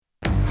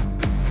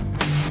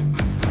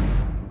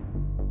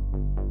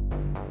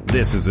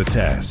This is a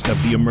test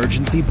of the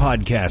emergency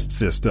podcast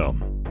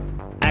system.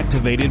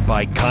 Activated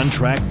by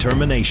contract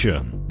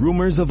termination.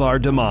 Rumors of our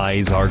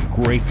demise are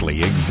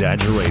greatly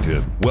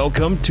exaggerated.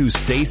 Welcome to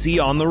Stacy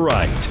on the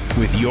Right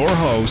with your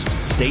host,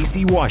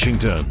 Stacy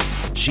Washington.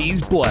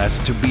 She's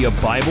blessed to be a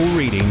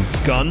Bible-reading,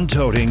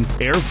 gun-toting,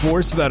 Air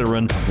Force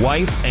veteran,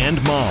 wife,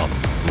 and mom.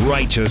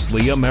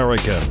 Righteously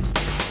American.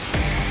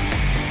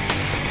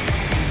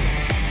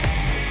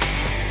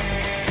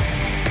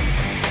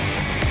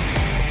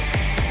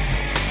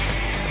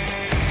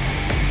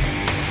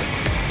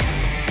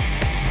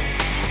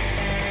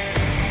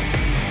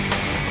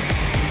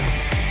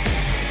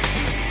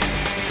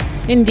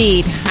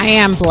 Indeed, I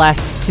am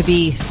blessed to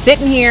be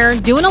sitting here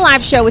doing a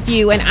live show with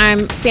you, and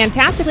I'm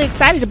fantastically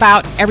excited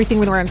about everything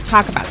we're going to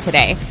talk about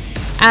today.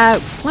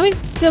 Let me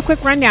do a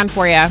quick rundown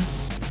for you.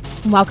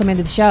 Welcome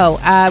into the show.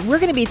 We're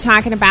going to be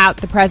talking about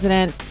the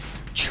president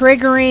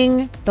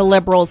triggering the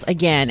liberals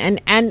again,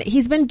 and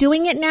he's been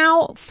doing it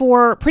now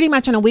for pretty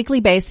much on a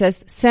weekly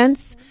basis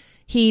since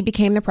he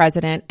became the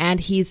president, and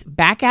he's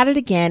back at it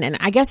again. And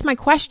I guess my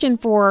question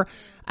for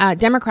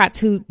Democrats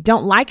who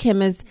don't like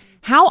him is,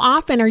 how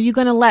often are you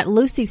going to let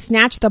Lucy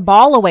snatch the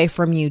ball away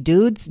from you,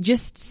 dudes?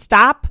 Just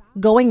stop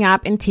going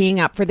up and teeing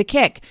up for the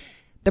kick.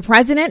 The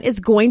president is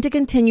going to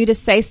continue to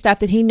say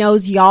stuff that he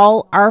knows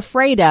y'all are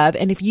afraid of.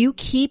 And if you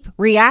keep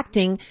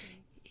reacting,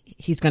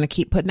 he's going to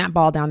keep putting that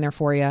ball down there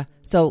for you.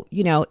 So,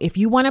 you know, if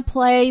you want to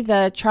play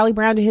the Charlie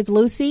Brown to his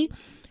Lucy,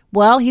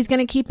 well, he's going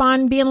to keep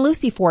on being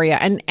Lucy for you.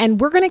 And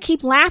we're going to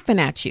keep laughing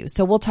at you.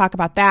 So we'll talk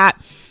about that.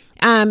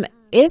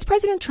 Is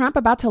President Trump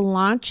about to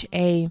launch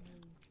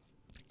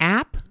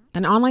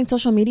an online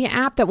social media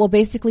app that will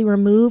basically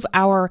remove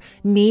our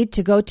need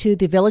to go to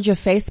the Village of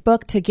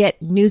Facebook to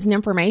get news and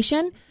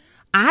information?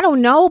 I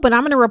don't know, but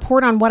I'm going to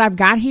report on what I've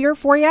got here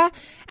for you.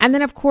 And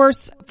then, of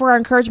course, for our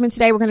encouragement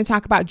today, we're going to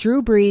talk about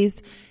Drew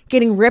Brees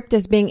getting ripped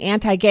as being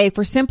anti-gay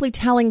for simply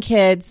telling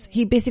kids.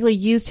 He basically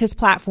used his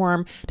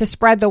platform to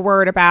spread the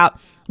word about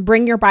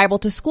bring your Bible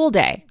to school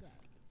day.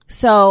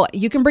 So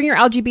you can bring your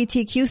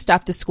LGBTQ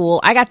stuff to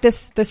school. I got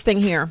this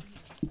thing here.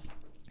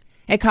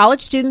 A college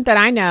student that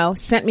I know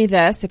sent me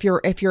this. If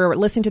you're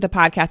listening to the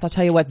podcast, I'll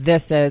tell you what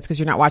this is because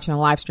you're not watching the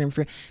live stream. If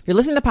you're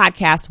listening to the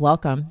podcast,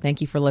 welcome.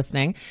 Thank you for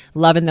listening.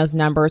 Loving those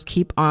numbers.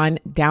 Keep on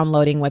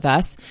downloading with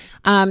us.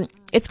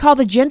 It's called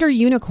the Gender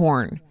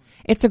Unicorn.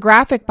 It's a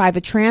graphic by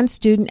the Trans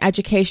Student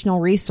Educational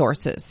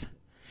Resources.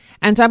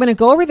 And so I'm going to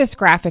go over this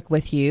graphic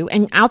with you,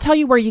 and I'll tell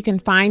you where you can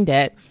find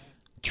it.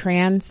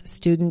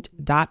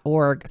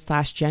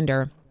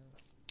 transstudent.org/gender.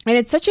 And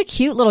it's such a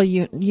cute little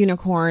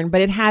unicorn,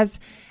 but it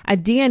has a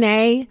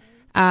DNA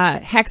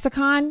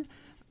hexagon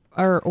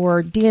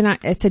or DNA.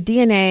 It's a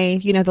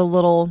DNA, you know, the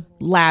little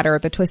ladder,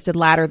 the twisted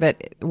ladder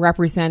that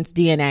represents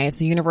DNA. It's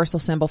a universal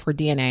symbol for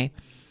DNA.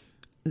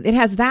 It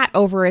has that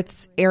over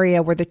its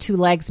area where the two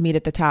legs meet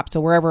at the top. So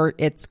wherever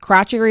its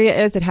crotch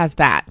area is, it has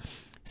that.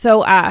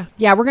 So,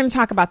 yeah, we're going to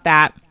talk about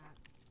that.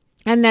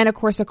 And then, of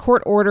course, a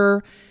court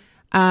order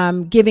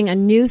giving a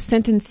new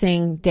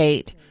sentencing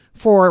date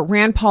for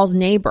Rand Paul's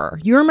neighbor.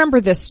 You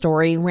remember this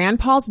story. Rand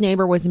Paul's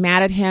neighbor was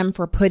mad at him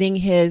for putting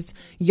his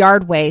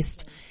yard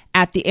waste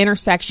at the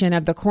intersection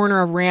of the corner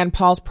of Rand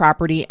Paul's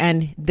property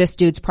and this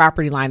dude's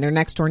property line. They're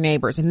next door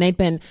neighbors. And they've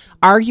been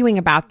arguing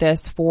about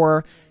this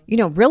for, you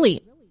know,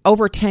 really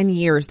over 10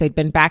 years. They've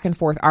been back and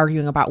forth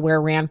arguing about where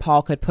Rand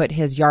Paul could put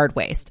his yard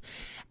waste.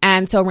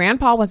 And so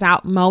Rand Paul was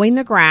out mowing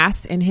the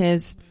grass in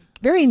his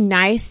very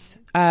nice,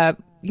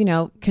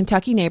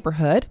 Kentucky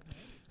neighborhood.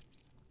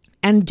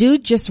 And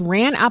dude just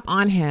ran up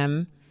on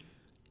him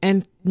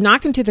and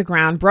knocked him to the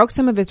ground, broke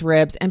some of his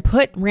ribs, and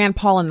put Rand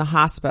Paul in the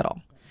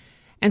hospital.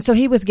 And so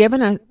he was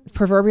given a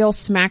proverbial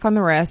smack on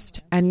the wrist,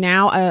 and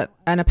now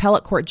an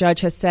appellate court judge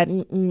has said,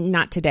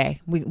 not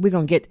today. We're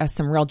going to get us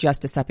some real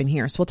justice up in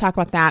here. So we'll talk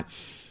about that.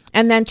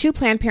 And then 2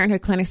 Planned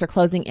Parenthood clinics are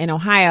closing in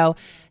Ohio.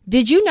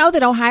 Did you know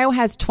that Ohio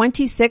has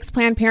 26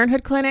 Planned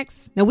Parenthood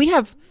clinics? Now we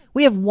have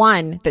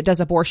one that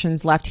does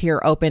abortions left here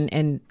open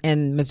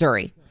in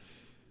Missouri.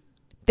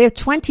 They have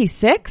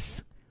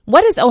 26?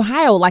 What is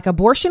Ohio, like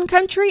abortion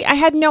country? I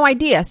had no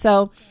idea.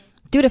 So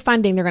due to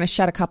funding, they're going to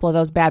shut a couple of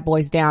those bad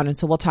boys down. And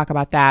so we'll talk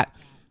about that.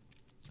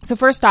 So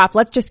first off,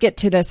 let's just get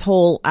to this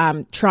whole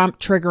Trump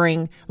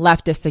triggering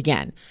leftists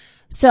again.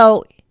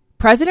 So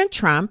President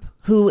Trump,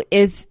 who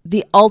is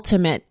the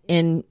ultimate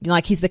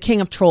he's the king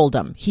of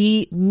trolldom.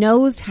 He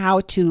knows how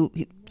to,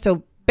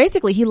 so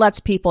basically he lets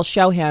people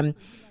show him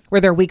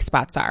where their weak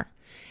spots are.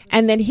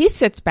 And then he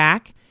sits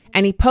back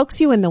and he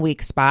pokes you in the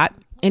weak spot.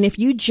 And if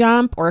you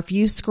jump or if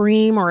you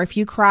scream or if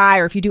you cry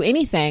or if you do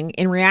anything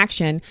in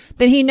reaction,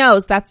 then he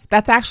knows that's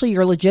actually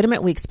your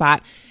legitimate weak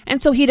spot. And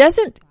so he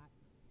doesn't,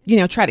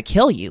 try to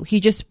kill you.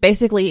 He just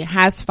basically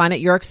has fun at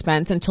your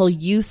expense until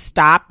you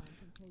stop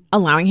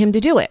allowing him to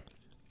do it.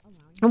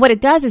 And what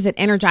it does is it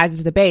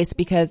energizes the base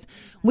because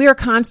we are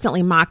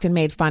constantly mocked and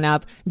made fun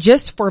of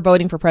just for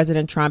voting for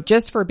President Trump,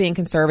 just for being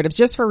conservatives,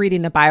 just for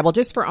reading the Bible,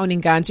 just for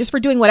owning guns, just for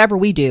doing whatever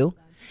we do.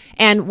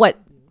 And what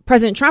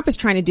President Trump is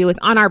trying to do is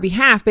on our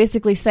behalf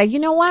basically say, you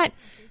know what?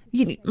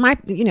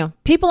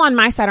 people on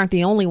my side aren't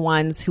the only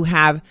ones who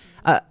have,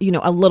 a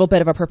little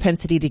bit of a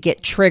propensity to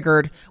get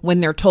triggered when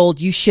they're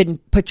told you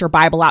shouldn't put your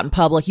Bible out in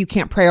public. You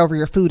can't pray over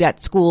your food at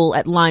school,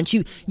 at lunch.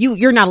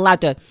 You're not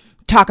allowed to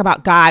talk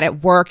about God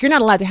at work. You're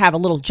not allowed to have a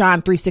little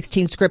John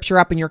 3:16 scripture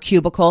up in your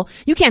cubicle.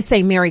 You can't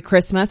say Merry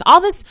Christmas.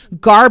 All this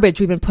garbage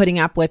we've been putting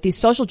up with, these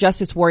social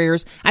justice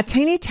warriors, a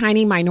tiny,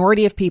 tiny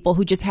minority of people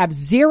who just have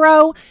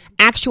zero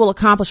actual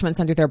accomplishments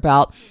under their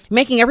belt,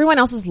 making everyone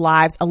else's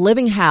lives a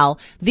living hell.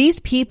 These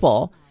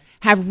people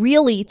have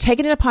really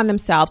taken it upon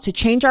themselves to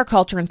change our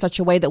culture in such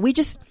a way that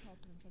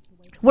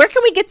where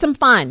can we get some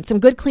fun, some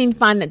good, clean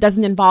fun that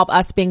doesn't involve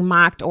us being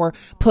mocked or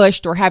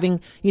pushed or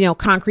having,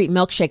 concrete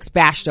milkshakes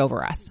bashed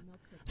over us?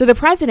 So the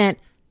president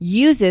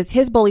uses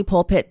his bully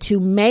pulpit to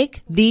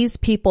make these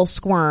people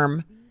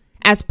squirm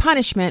as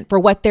punishment for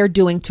what they're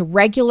doing to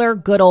regular,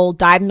 good old,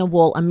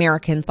 dyed-in-the-wool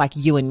Americans like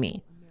you and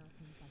me.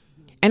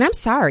 And I'm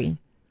sorry,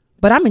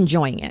 but I'm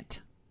enjoying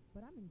it.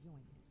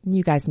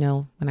 You guys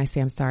know when I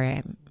say I'm sorry,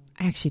 I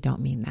actually don't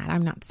mean that.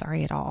 I'm not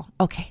sorry at all.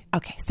 Okay.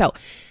 So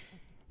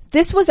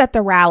this was at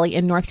the rally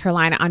in North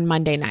Carolina on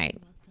Monday night.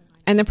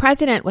 And the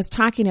president was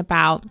talking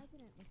about,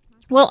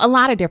 a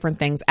lot of different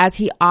things, as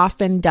he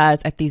often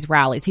does at these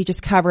rallies. He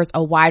just covers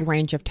a wide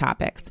range of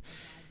topics.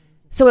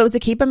 So it was a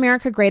Keep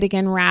America Great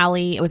Again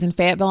rally. It was in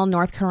Fayetteville,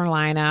 North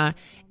Carolina.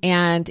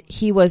 And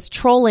he was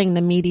trolling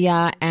the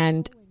media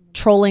and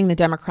trolling the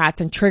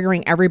Democrats and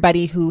triggering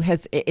everybody who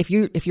has, if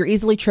you're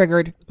easily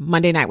triggered,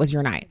 Monday night was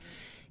your night.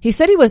 He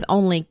said he was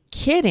only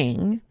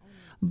kidding,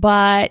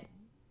 but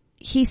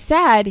he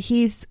said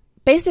he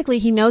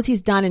knows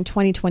he's done in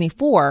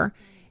 2024,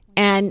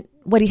 and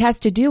what he has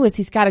to do is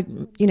he's got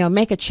to,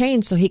 make a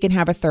change so he can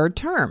have a third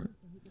term.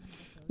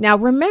 Now,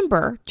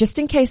 remember, just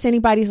in case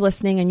anybody's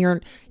listening and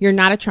you're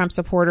not a Trump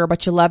supporter,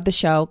 but you love the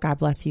show, God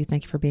bless you.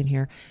 Thank you for being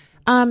here.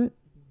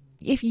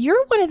 If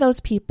you're one of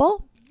those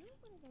people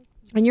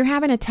and you're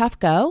having a tough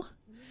go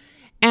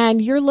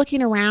and you're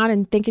looking around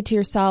and thinking to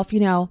yourself,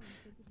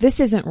 this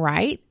isn't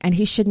right, and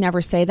he should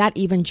never say that,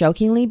 even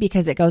jokingly,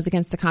 because it goes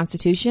against the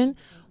Constitution.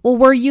 Well,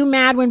 were you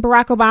mad when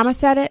Barack Obama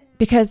said it?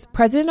 Because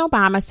President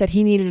Obama said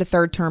he needed a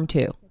third term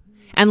too.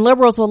 And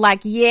liberals were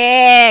like,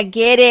 yeah,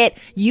 get it.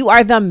 You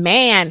are the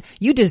man.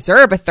 You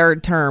deserve a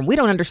third term. We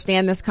don't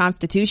understand this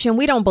Constitution.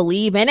 We don't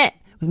believe in it.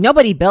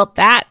 Nobody built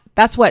that.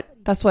 That's what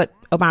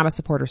Obama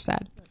supporters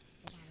said.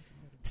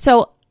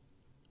 So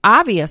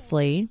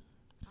obviously,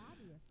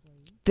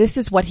 this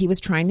is what he was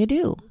trying to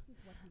do.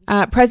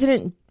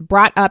 President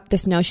brought up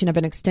this notion of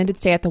an extended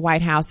stay at the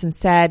White House and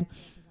said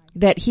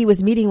that he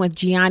was meeting with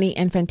Gianni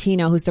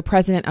Infantino, who's the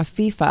president of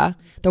FIFA,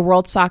 the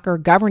World Soccer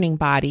governing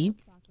body.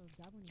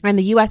 And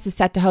the U.S. is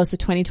set to host the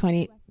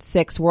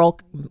 2026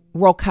 World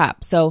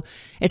Cup. So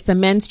it's the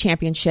men's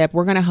championship.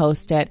 We're going to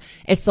host it.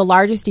 It's the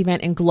largest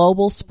event in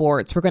global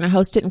sports. We're going to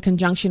host it in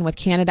conjunction with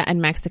Canada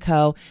and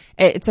Mexico.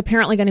 It's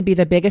apparently going to be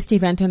the biggest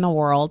event in the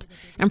world.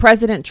 And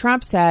President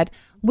Trump said,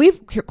 we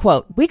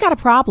got a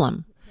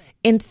problem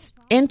in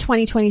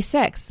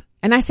 2026.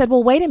 And I said,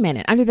 well, wait a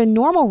minute. Under the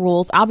normal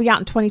rules, I'll be out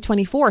in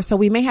 2024. So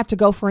we may have to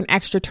go for an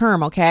extra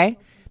term. Okay.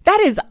 That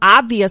is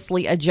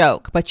obviously a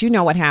joke, but you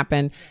know what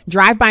happened.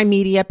 Drive-by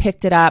media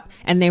picked it up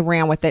and they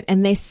ran with it,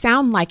 and they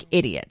sound like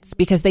idiots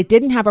because they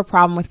didn't have a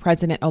problem with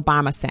President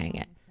Obama saying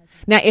it.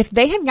 Now, if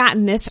they had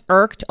gotten this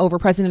irked over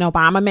President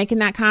Obama making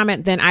that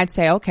comment, then I'd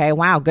say, okay,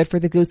 wow, good for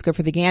the goose, good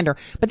for the gander.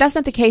 But that's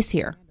not the case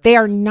here. They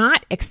are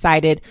not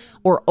excited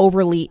or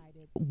overly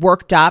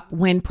worked up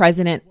when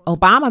President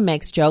Obama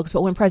makes jokes,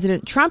 but when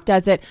President Trump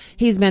does it,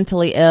 he's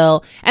mentally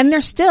ill. And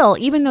they're still,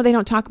 even though they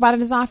don't talk about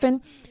it as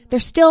often, they're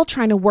still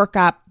trying to work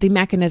up the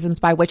mechanisms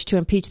by which to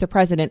impeach the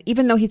president,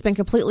 even though he's been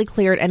completely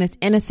cleared and is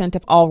innocent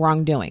of all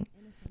wrongdoing.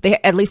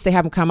 At least they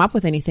haven't come up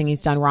with anything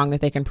he's done wrong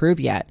that they can prove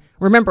yet.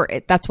 Remember,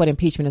 that's what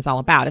impeachment is all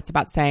about. It's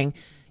about saying,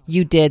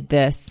 you did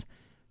this,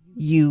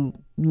 you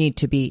need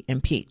to be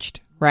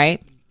impeached,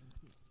 right?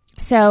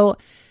 So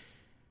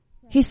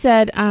he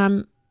said,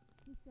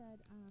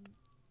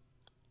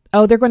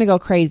 they're going to go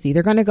crazy.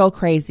 They're going to go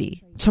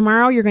crazy.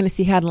 Tomorrow you're going to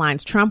see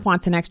headlines. Trump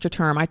wants an extra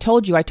term. I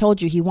told you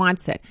he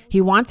wants it.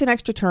 He wants an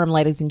extra term,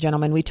 ladies and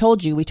gentlemen. We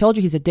told you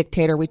he's a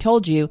dictator. We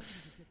told you.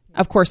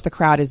 Of course, the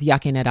crowd is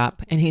yucking it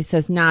up. And he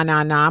says, nah,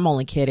 I'm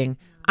only kidding.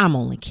 I'm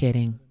only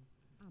kidding.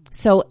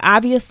 So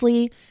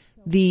obviously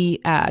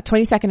the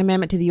 22nd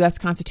Amendment to the U.S.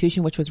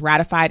 Constitution, which was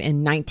ratified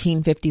in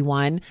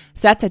 1951,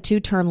 sets a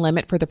 2-term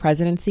limit for the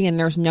presidency, and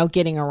there's no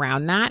getting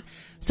around that.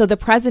 So the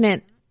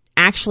president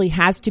actually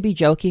has to be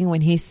joking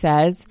when he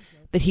says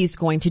that he's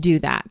going to do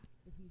that.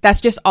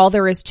 That's just all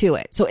there is to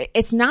it. So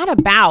it's not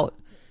about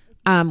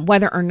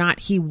whether or not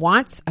he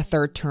wants a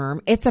third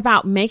term. It's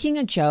about making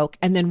a joke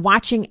and then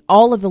watching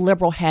all of the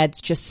liberal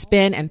heads just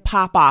spin and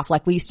pop off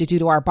like we used to do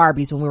to our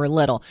Barbies when we were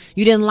little.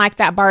 You didn't like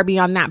that Barbie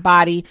on that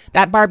body,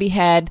 that Barbie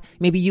head.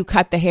 Maybe you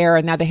cut the hair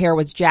and now the hair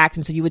was jacked.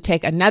 And so you would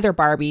take another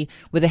Barbie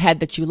with a head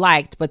that you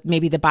liked, but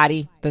maybe the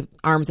body, the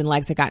arms and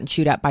legs had gotten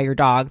chewed up by your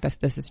dog.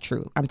 This is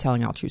true. I'm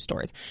telling all true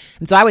stories.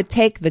 And so I would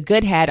take the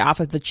good head off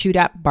of the chewed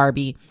up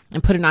Barbie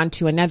and put it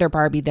onto another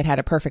Barbie that had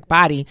a perfect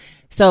body.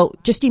 So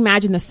just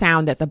imagine the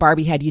sound that the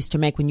Barbie head used to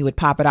make when you would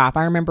pop it off.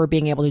 I remember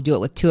being able to do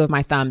it with two of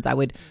my thumbs. I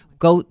would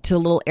go to the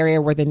little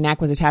area where the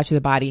neck was attached to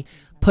the body,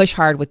 push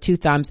hard with two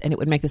thumbs, and it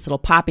would make this little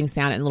popping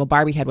sound, and the little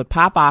Barbie head would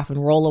pop off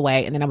and roll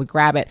away, and then I would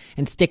grab it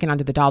and stick it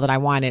onto the doll that I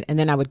wanted, and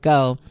then I would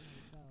go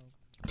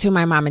to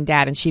my mom and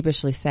dad and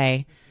sheepishly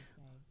say,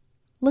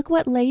 look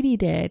what Lady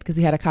did, because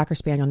we had a Cocker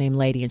Spaniel named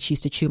Lady, and she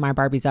used to chew my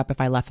Barbies up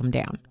if I left them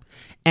down.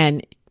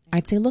 And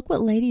I'd say, look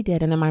what Lady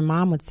did, and then my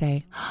mom would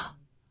say,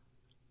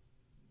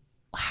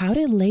 how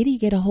did Lady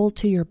get a hold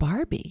to your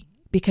Barbie?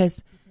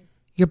 Because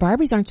your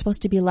Barbies aren't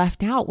supposed to be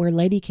left out where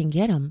Lady can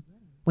get them.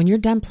 When you're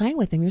done playing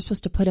with them, you're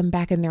supposed to put them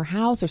back in their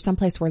house or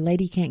someplace where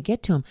Lady can't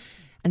get to them.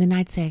 And then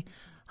I'd say,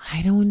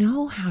 I don't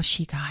know how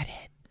she got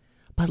it,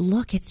 but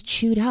look, it's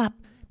chewed up.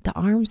 The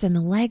arms and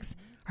the legs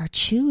are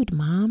chewed,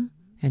 Mom.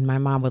 And my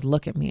mom would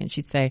look at me and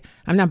she'd say,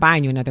 I'm not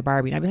buying you another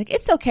Barbie. And I'd be like,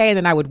 it's okay. And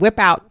then I would whip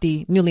out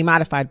the newly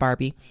modified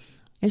Barbie.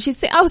 And she'd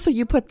say, oh, so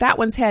you put that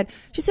one's head.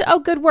 She said, oh,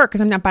 good work,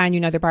 because I'm not buying you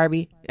another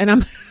Barbie.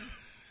 And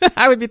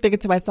I would be thinking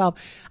to myself,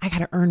 I got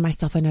to earn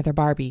myself another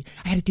Barbie.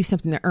 I got to do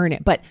something to earn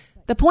it. But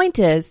the point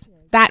is,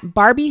 that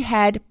Barbie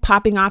head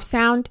popping off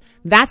sound,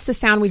 that's the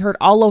sound we heard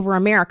all over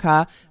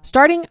America,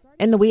 starting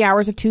in the wee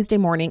hours of Tuesday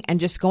morning and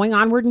just going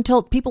onward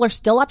until people are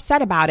still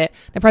upset about it,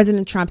 that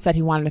President Trump said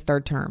he wanted a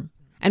third term.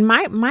 And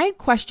my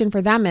question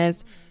for them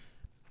is,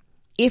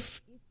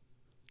 if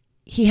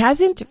he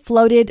hasn't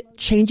floated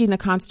changing the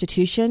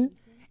Constitution,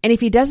 and if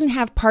he doesn't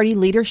have party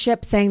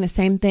leadership saying the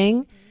same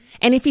thing,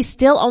 and if he's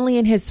still only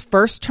in his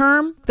first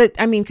term,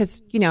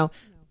 because,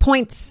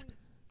 points,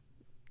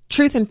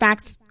 truth and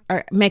facts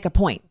make a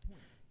point,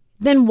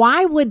 then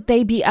why would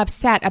they be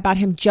upset about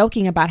him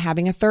joking about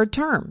having a third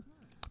term?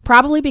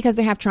 Probably because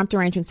they have Trump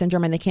derangement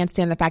syndrome and they can't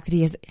stand the fact that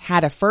he has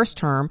had a first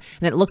term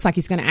and that it looks like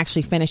he's going to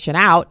actually finish it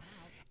out,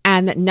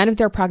 and that none of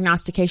their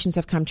prognostications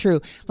have come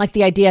true. Like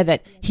the idea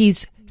that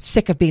he's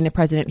sick of being the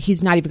president.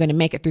 He's not even going to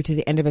make it through to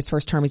the end of his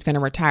first term. He's going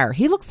to retire.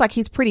 He looks like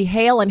he's pretty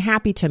hale and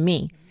happy to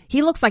me.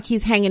 He looks like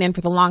he's hanging in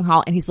for the long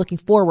haul and he's looking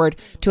forward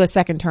to a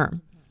second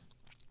term.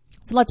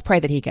 So let's pray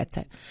that he gets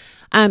it.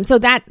 So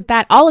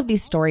that all of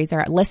these stories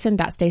are at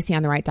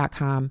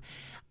listen.stacyontheright.com.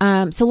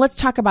 So let's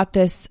talk about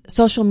this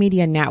social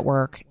media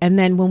network. And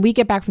then when we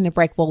get back from the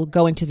break, we'll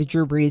go into the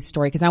Drew Brees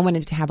story because I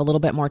wanted to have a little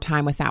bit more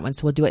time with that one.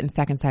 So we'll do it in the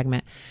second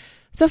segment.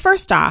 So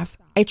first off,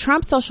 a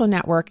Trump social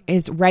network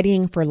is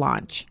readying for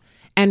launch.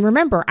 And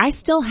remember, I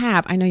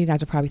know you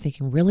guys are probably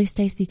thinking, really,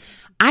 Stacey?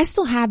 I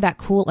still have that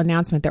cool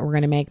announcement that we're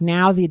going to make.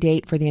 Now the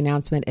date for the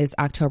announcement is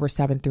October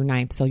 7th through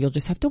 9th. So you'll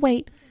just have to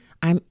wait.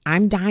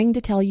 I'm dying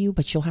to tell you,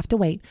 but you'll have to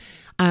wait.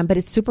 But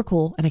it's super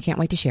cool and I can't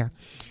wait to share.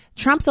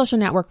 Trump social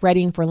network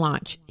readying for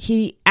launch.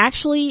 He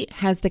actually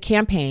has the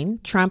campaign,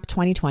 Trump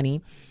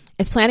 2020,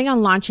 is planning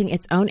on launching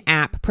its own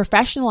app,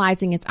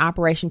 professionalizing its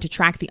operation to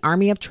track the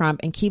army of Trump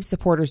and keep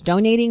supporters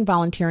donating,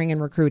 volunteering,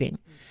 and recruiting.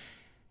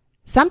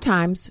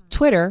 Sometimes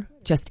Twitter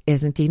just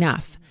isn't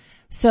enough.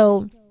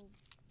 So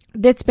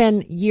it's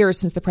been years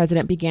since the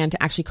president began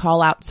to actually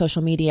call out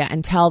social media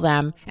and tell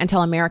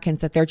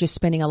Americans that they're just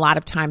spending a lot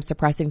of time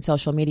suppressing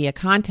social media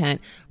content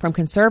from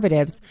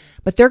conservatives.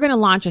 But they're going to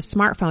launch a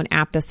smartphone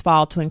app this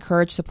fall to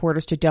encourage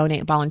supporters to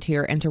donate,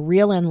 volunteer, and to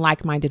reel in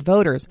like-minded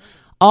voters,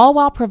 all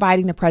while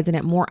providing the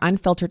president more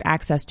unfiltered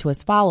access to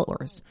his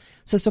followers.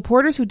 So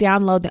supporters who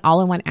download the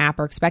all-in-one app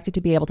are expected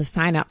to be able to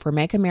sign up for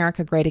Make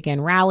America Great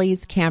Again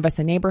rallies, canvass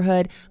a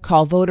neighborhood,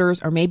 call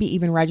voters, or maybe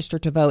even register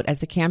to vote as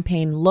the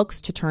campaign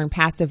looks to turn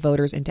passive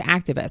voters into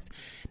activists.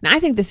 Now, I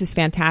think this is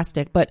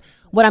fantastic, but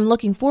what I'm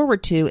looking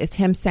forward to is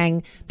him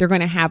saying they're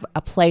going to have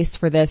a place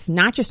for this,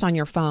 not just on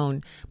your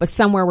phone, but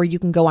somewhere where you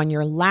can go on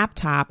your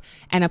laptop,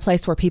 and a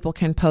place where people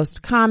can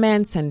post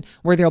comments and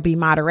where there'll be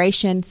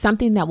moderation,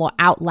 something that will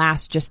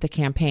outlast just the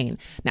campaign.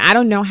 Now, I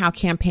don't know how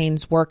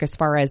campaigns work as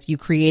far as you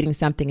creating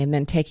something and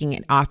then taking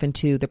it off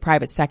into the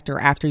private sector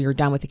after you're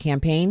done with the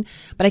campaign,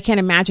 but I can't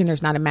imagine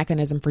there's not a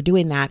mechanism for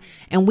doing that.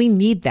 And we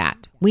need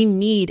that. We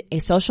need a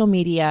social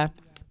media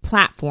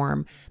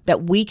platform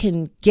that we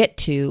can get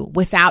to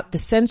without the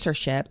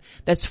censorship,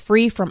 that's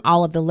free from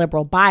all of the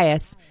liberal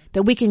bias,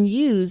 that we can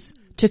use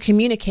to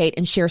communicate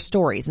and share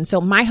stories. And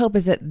so my hope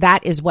is that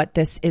that is what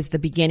this is the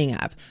beginning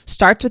of.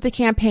 Starts with the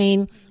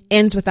campaign,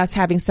 ends with us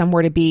having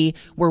somewhere to be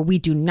where we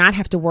do not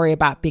have to worry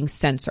about being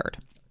censored.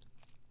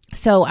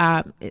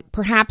 So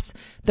perhaps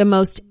the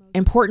most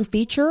important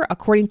feature,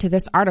 according to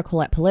this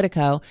article at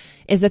Politico,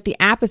 is that the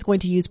app is going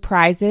to use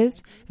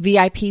prizes,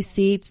 VIP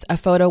seats, a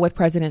photo with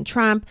President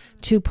Trump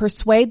to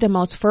persuade the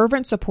most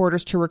fervent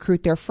supporters to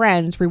recruit their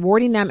friends,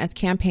 rewarding them as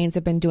campaigns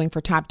have been doing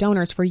for top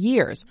donors for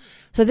years.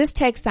 So this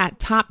takes that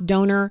top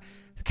donor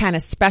kind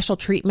of special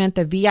treatment,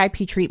 the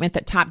VIP treatment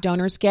that top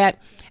donors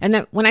get. And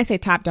that when I say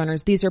top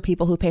donors, these are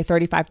people who pay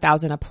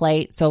 $35,000 a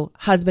plate. So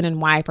husband and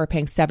wife are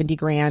paying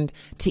 $70,000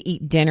 to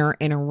eat dinner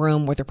in a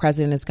room where the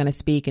president is going to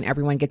speak and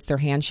everyone gets their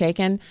hand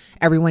shaken.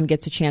 Everyone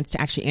gets a chance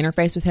to actually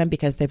interface with him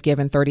because they've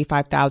given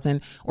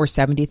 $35,000 or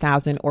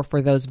 $70,000, or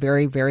for those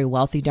very, very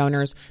wealthy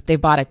donors,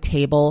 they've bought a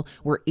table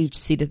where each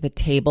seat at the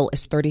table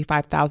is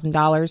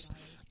 $35,000.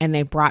 and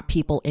they brought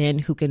people in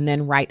who can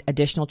then write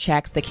additional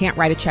checks. They can't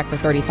write a check for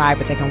 35,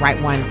 but they can write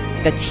one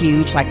that's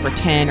huge, like for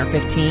 10 or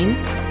 15,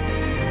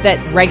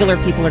 that regular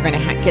people are going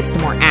to get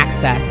some more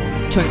access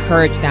to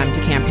encourage them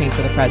to campaign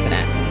for the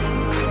president.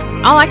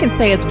 All I can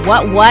say is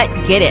what,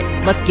 get it.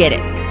 Let's get it.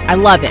 I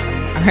love it.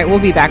 All right, we'll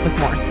be back with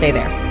more. Stay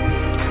there.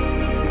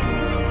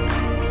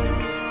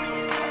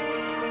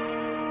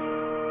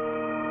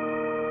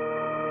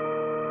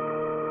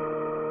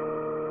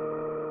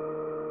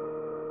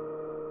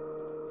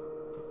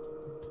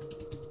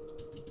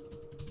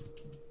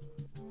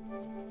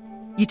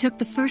 You took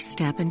the first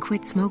step and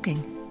quit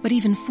smoking, but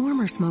even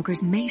former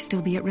smokers may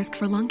still be at risk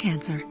for lung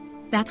cancer.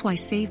 That's why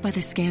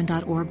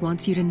SaveByTheScan.org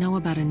wants you to know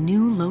about a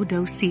new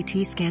low-dose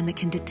CT scan that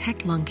can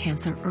detect lung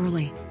cancer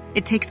early.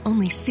 It takes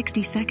only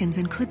 60 seconds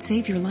and could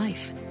save your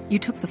life. You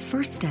took the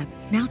first step,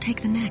 now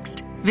take the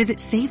next. Visit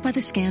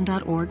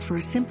SaveByTheScan.org for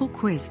a simple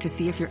quiz to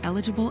see if you're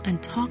eligible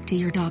and talk to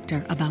your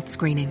doctor about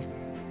screening.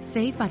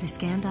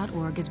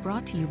 SaveByTheScan.org is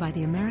brought to you by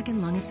the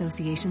American Lung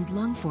Association's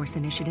Lung Force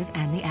Initiative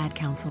and the Ad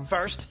Council.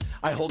 First,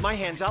 I hold my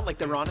hands out like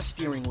they're on a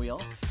steering wheel.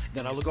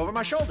 Then I look over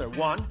my shoulder.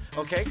 1,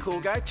 okay,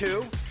 cool guy.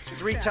 2,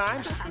 3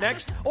 times.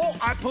 Next,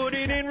 I put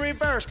it in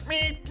reverse.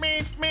 Meep,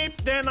 meep, meep.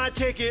 Then I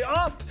take it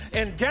up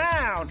and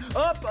down,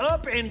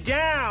 up and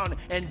down.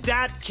 And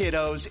that,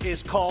 kiddos,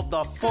 is called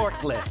the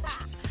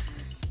forklift.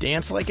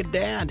 Dance like a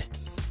dad.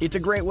 It's a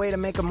great way to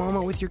make a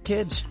moment with your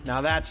kids.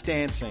 Now that's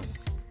dancing.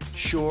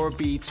 Sure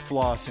beats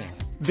flossing.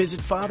 Visit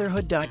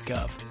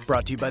fatherhood.gov.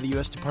 Brought to you by the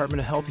U.S. Department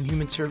of Health and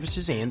Human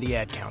Services and the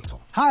Ad Council.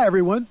 Hi,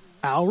 everyone.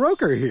 Al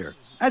Roker here.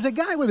 As a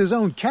guy with his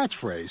own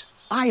catchphrase,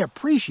 I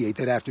appreciate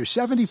that after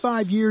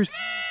 75 years,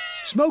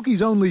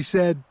 Smokey's only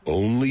said,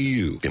 "Only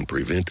you can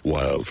prevent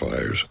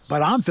wildfires."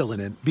 But I'm filling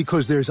in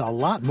because there's a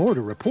lot more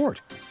to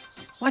report.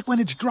 Like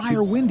when it's dry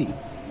or windy.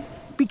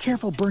 Be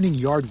careful burning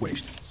yard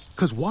waste,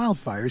 because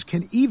wildfires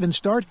can even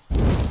start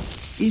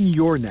in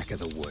your neck of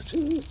the woods.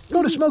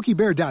 Go to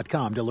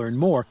SmokeyBear.com to learn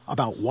more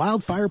about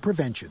wildfire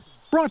prevention.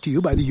 Brought to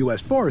you by the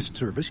U.S. Forest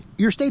Service,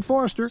 your state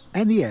forester,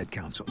 and the Ad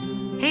Council.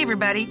 Hey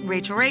everybody,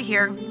 Rachel Ray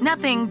here.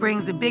 Nothing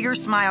brings a bigger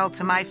smile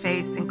to my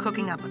face than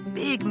cooking up a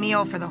big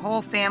meal for the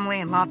whole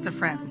family and lots of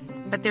friends.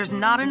 But there's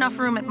not enough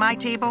room at my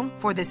table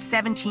for the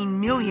 17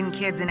 million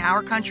kids in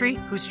our country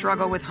who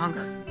struggle with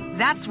hunger.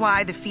 That's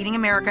why the Feeding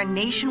America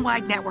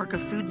nationwide network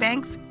of food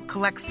banks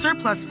collects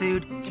surplus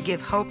food to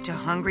give hope to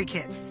hungry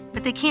kids.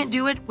 But they can't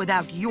do it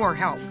without your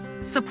help.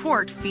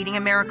 Support Feeding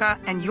America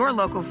and your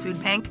local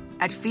food bank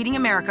at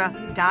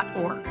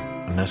feedingamerica.org.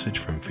 A message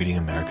from Feeding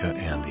America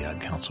and the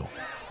Ad Council.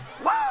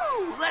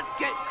 Woo! Let's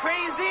get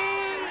crazy!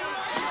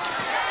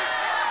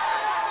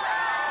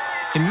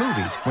 In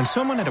movies, when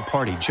someone at a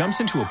party jumps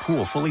into a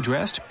pool fully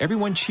dressed,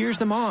 everyone cheers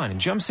them on and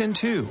jumps in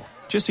too.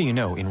 Just so you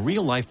know, in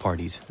real-life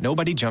parties,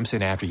 nobody jumps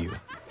in after you.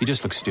 You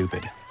just look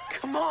stupid.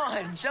 Come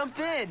on, jump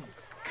in.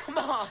 Come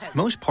on.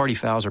 Most party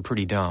fouls are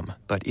pretty dumb,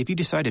 but if you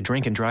decide to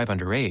drink and drive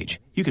underage,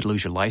 you could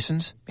lose your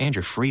license and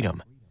your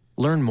freedom.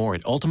 Learn more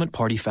at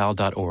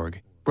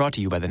ultimatepartyfoul.org. Brought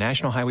to you by the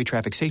National Highway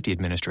Traffic Safety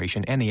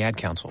Administration and the Ad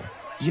Council.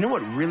 You know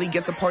what really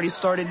gets a party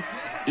started?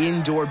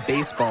 Indoor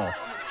baseball.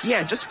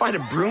 Yeah, just find a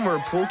broom or a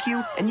pool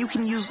cue, and you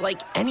can use,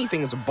 like,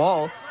 anything as a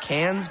ball.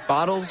 Cans,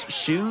 bottles,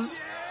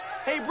 shoes.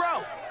 Hey,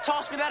 bro,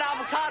 toss me that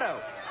avocado.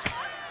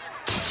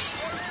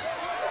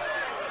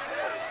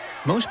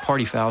 Most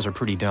party fouls are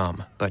pretty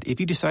dumb, but if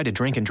you decide to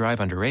drink and drive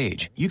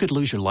underage, you could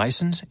lose your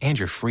license and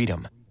your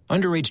freedom.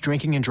 Underage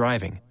drinking and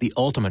driving, the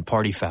ultimate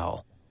party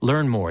foul.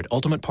 Learn more at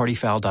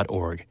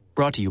ultimatepartyfoul.org.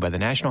 Brought to you by the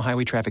National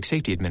Highway Traffic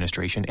Safety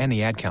Administration and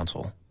the Ad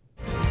Council.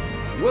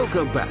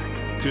 Welcome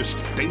back to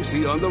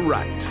Stacy on the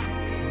Right.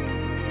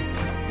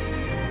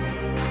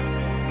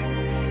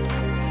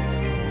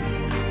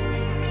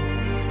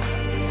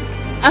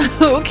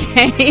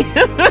 Okay.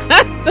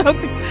 So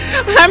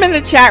I'm in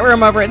the chat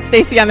room over at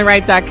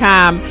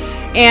stacyontheright.com.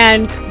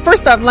 And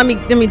first off, let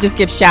me just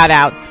give shout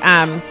outs.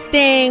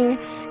 Sting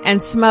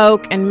and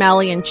Smoke and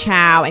Melly and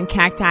Chow and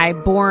Cacti,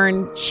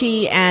 Born,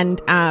 Chi,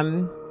 and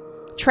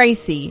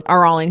Tracy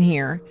are all in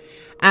here.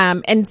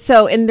 And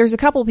there's a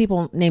couple of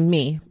people named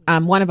me.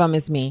 One of them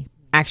is me,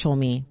 actual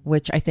me,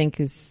 which I think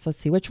is, let's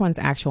see, which one's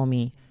actual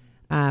me?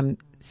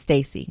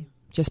 Stacy,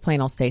 just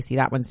plain old Stacy.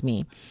 That one's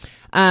me.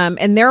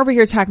 And they're over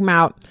here talking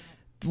about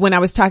when I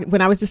was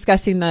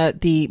discussing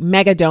the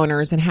mega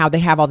donors and how they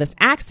have all this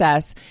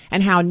access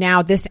and how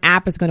now this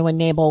app is going to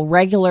enable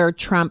regular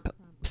Trump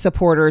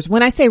supporters.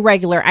 When I say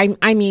regular,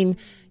 I mean,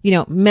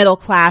 middle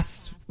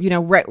class,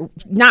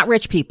 not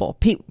rich people,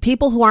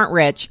 people who aren't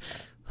rich,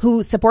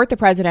 who support the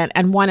president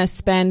and want to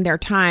spend their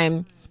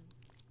time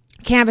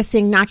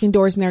canvassing, knocking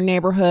doors in their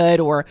neighborhood,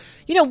 or,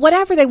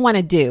 whatever they want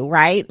to do,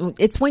 right?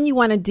 It's when you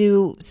want to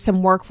do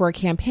some work for a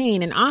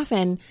campaign. And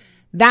often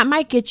that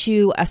might get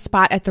you a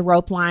spot at the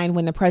rope line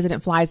when the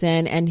president flies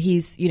in and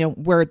he's,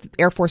 where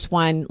Air Force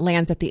One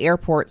lands at the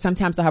airport.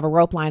 Sometimes they'll have a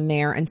rope line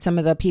there, and some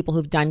of the people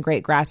who've done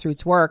great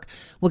grassroots work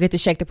will get to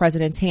shake the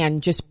president's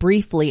hand just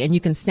briefly, and you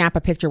can snap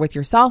a picture with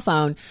your cell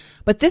phone.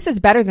 But this is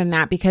better than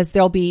that because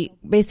there'll be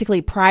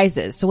basically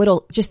prizes. So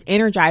it'll just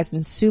energize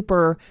and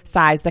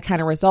supersize the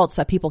kind of results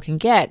that people can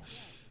get.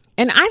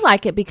 And I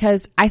like it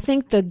because I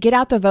think the get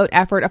out the vote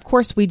effort, of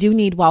course, we do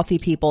need wealthy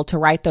people to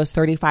write those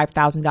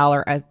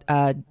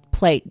 $35,000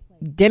 plate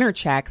dinner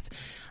checks.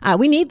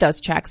 We need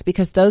those checks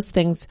because those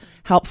things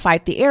help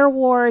fight the air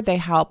war. They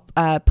help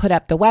put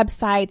up the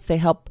websites. They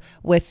help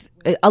with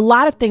a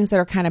lot of things that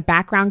are kind of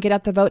background get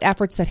out the vote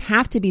efforts that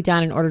have to be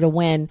done in order to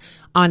win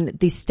on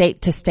the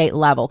state to state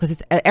level,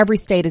 because every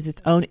state is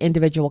its own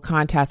individual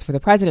contest for the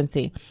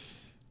presidency.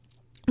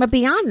 But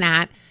beyond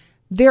that,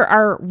 there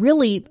are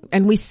really,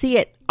 and we see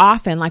it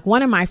often, like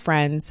one of my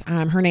friends,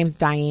 her name's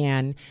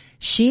Diane.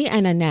 She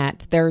and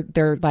Annette, they're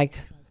like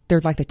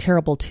the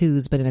terrible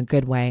twos, but in a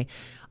good way.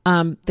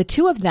 The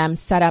two of them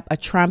set up a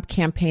Trump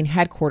campaign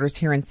headquarters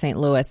here in St.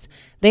 Louis.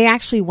 They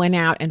actually went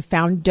out and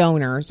found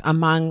donors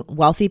among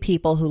wealthy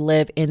people who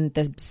live in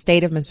the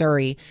state of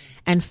Missouri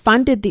and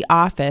funded the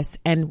office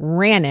and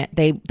ran it.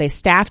 They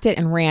staffed it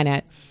and ran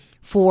it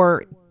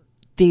for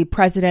the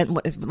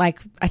president. Like,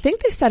 I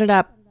think they set it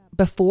up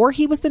before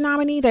he was the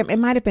nominee. It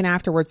might have been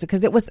afterwards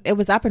because it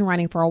was up and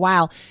running for a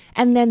while.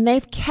 And then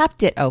they've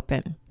kept it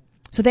open.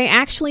 So they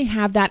actually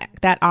have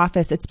that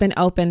office. It's been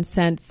open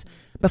since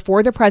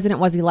before the president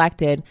was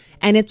elected,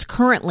 and it's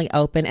currently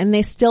open, and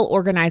they still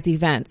organize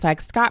events.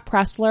 Like Scott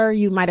Pressler,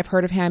 you might have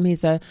heard of him.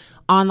 He's a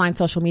online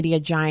social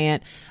media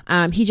giant.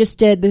 He just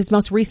did this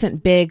most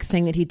recent big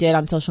thing that he did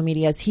on social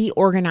media is he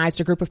organized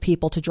a group of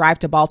people to drive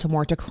to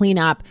Baltimore to clean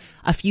up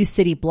a few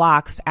city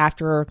blocks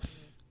after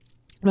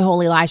the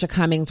whole Elijah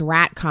Cummings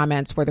rat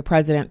comments where the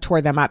president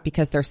tore them up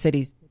because their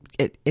city,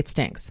 it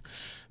stinks.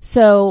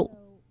 So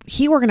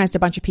he organized a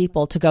bunch of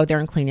people to go there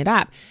and clean it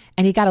up.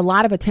 And he got a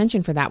lot of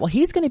attention for that. Well,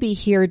 he's going to be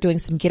here doing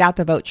some get out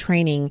the vote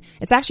training.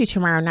 It's actually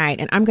tomorrow night,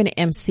 and I'm going to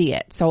MC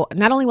it. So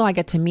not only will I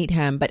get to meet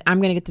him, but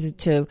I'm going to get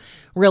to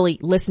really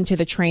listen to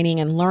the training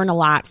and learn a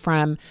lot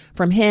from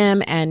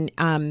him. And,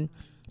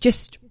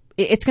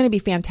 it's going to be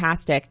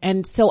fantastic.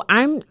 And so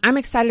I'm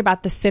excited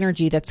about the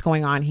synergy that's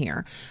going on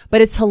here,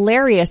 but it's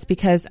hilarious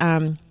because,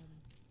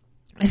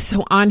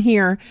 so on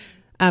here,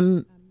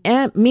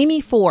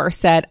 Mimi4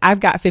 said,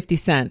 I've got 50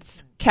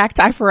 cents.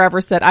 Cacti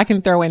Forever said, I can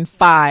throw in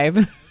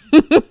 5.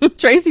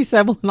 Tracy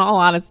said, well, in all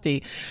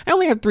honesty, I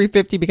only have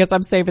 $3.50 because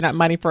I'm saving up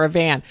money for a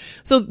van.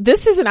 So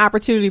this is an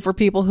opportunity for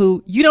people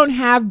who you don't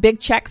have big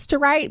checks to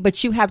write,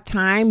 but you have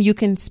time. You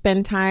can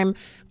spend time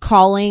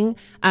calling,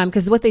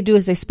 because what they do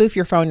is they spoof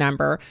your phone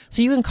number.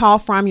 So you can call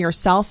from your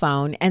cell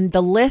phone and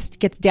the list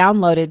gets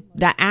downloaded.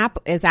 The app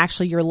is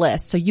actually your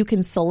list. So you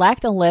can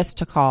select a list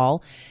to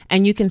call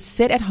and you can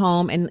sit at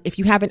home. And if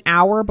you have an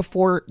hour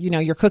before,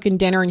 you're cooking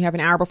dinner and you have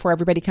an hour before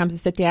everybody comes to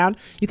sit down,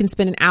 you can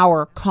spend an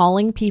hour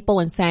calling people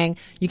and saying,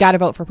 you got to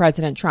vote for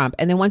President Trump.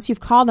 And then once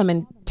you've called them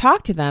and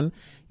talked to them,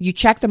 you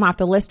check them off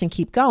the list and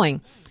keep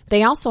going.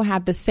 They also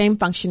have the same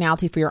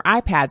functionality for your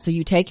iPad. So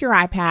you take your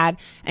iPad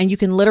and you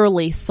can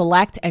literally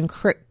select and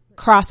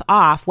cross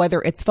off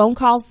whether it's phone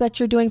calls that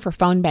you're doing for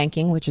phone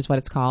banking, which is what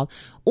it's called,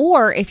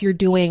 or if you're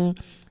doing,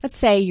 let's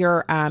say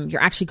you're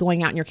actually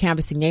going out and you're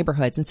canvassing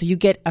neighborhoods. And so you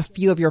get a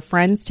few of your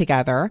friends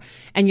together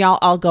and y'all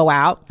all go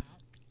out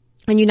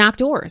and you knock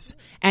doors.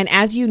 And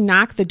as you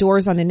knock the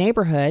doors on the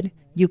neighborhood,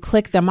 you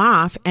click them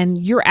off and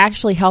you're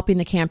actually helping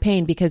the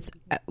campaign, because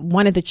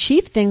one of the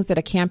chief things that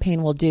a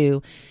campaign will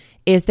do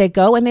is they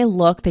go and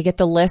they get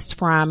the list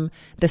from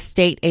the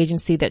state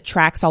agency that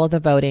tracks all of the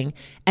voting,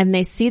 and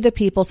they see the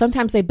people.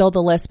 Sometimes they build a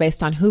list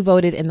based on who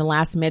voted in the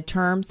last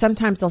midterm.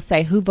 Sometimes they'll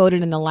say who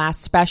voted in the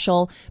last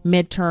special,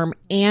 midterm,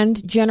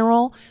 and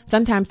general.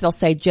 Sometimes they'll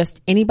say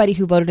just anybody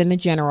who voted in the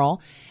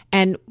general.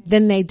 And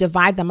then they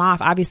divide them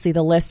off. Obviously,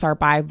 the lists are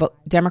by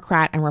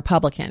Democrat and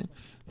Republican.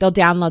 They'll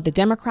download the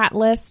Democrat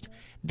list.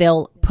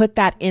 They'll put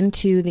that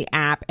into the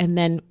app, and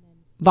then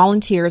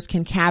volunteers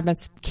can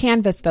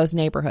canvass those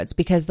neighborhoods,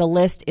 because the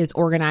list is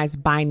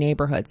organized by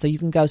neighborhood. So you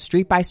can go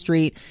street by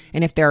street,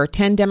 and if there are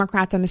 10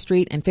 Democrats on the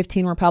street and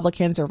 15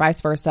 Republicans or vice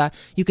versa,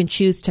 you can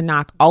choose to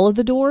knock all of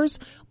the doors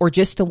or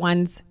just the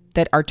ones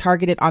that are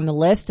targeted on the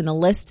list. And the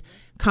list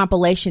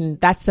compilation,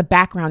 that's the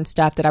background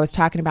stuff that I was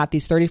talking about,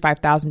 these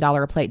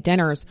 $35,000 a plate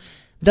dinners.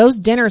 Those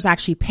dinners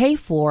actually pay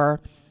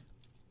for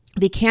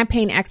the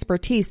campaign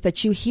expertise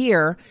that you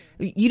hear.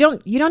 You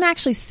don't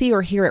actually see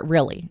or hear it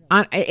really.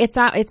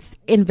 It's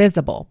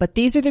invisible, but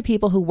these are the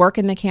people who work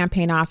in the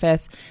campaign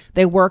office.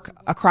 They work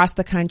across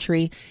the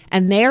country,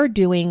 and they're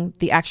doing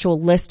the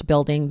actual list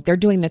building. They're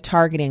doing the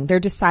targeting.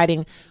 They're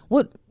deciding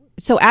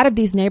so out of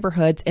these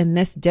neighborhoods in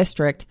this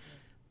district,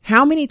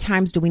 how many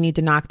times do we need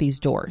to knock these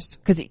doors?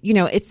 Because,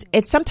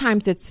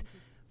 sometimes it's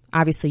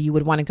obviously you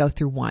would want to go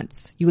through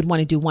once. You would want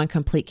to do one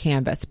complete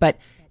canvas, but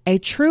a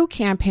true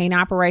campaign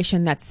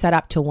operation that's set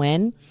up to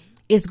win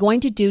is going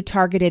to do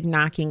targeted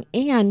knocking,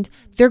 and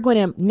they're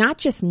going to not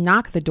just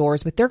knock the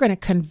doors, but they're going to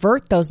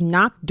convert those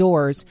knocked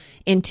doors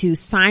into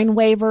sign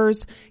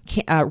waivers,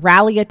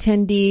 rally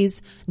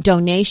attendees,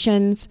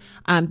 donations.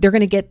 They're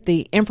going to get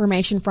the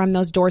information from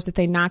those doors that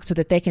they knock so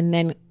that they can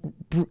then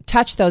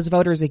touch those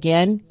voters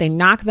again. They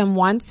knock them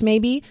once,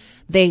 maybe.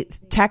 They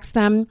text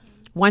them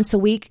once a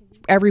week,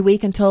 every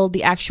week until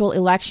the actual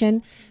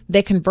election.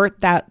 They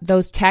convert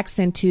those texts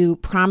into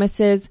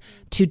promises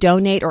to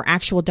donate or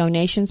actual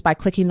donations by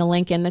clicking the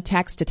link in the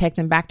text to take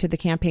them back to the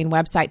campaign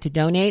website to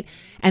donate.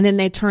 And then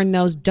they turn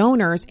those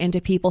donors into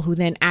people who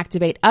then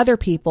activate other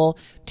people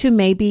to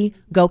maybe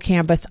go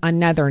canvass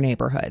another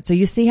neighborhood. So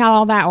you see how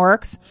all that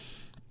works?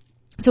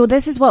 So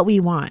this is what we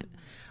want.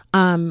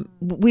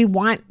 We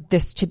want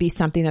this to be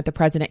something that the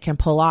president can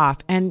pull off.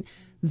 And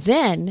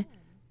then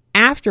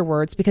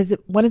afterwards, because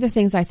one of the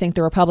things I think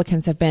the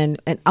Republicans have been,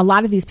 and a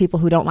lot of these people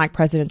who don't like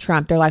President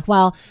Trump, they're like,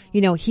 well, you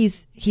know,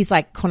 he's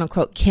like quote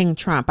unquote King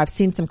Trump. I've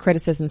seen some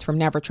criticisms from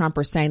Never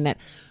Trumpers saying that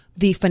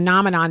the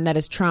phenomenon that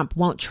is Trump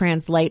won't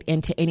translate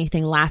into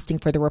anything lasting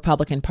for the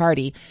Republican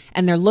Party.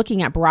 And they're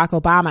looking at Barack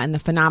Obama and the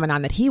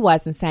phenomenon that he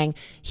was and saying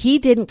he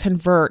didn't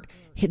convert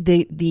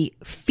the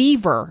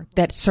fever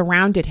that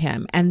surrounded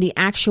him and the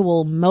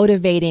actual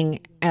motivating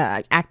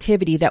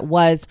activity that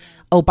was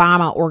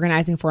Obama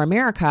organizing for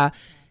America.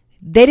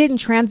 They didn't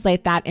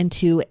translate that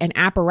into an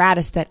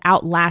apparatus that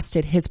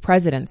outlasted his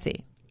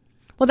presidency.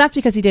 Well, that's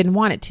because he didn't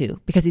want it to,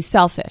 because he's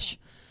selfish.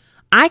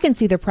 I can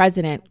see the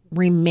president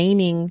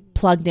remaining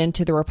plugged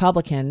into the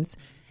Republicans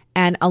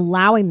and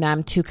allowing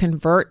them to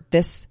convert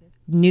this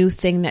new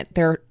thing that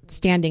they're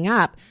standing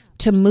up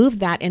to move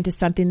that into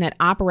something that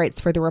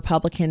operates for the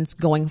Republicans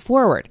going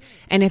forward.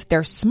 And if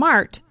they're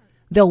smart,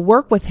 they'll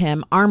work with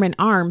him arm in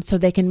arm so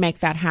they can make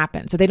that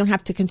happen. So they don't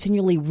have to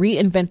continually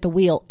reinvent the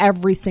wheel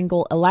every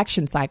single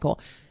election cycle.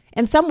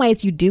 In some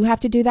ways, you do have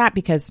to do that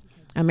because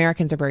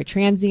Americans are very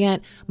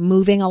transient,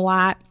 moving a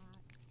lot,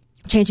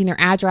 changing their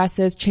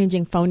addresses,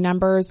 changing phone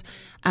numbers.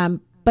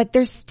 But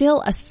there's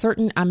still a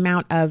certain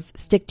amount of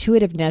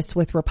stick-to-itiveness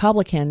with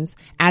Republicans,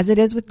 as it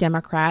is with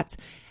Democrats.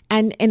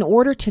 And in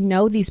order to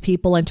know these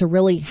people and to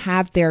really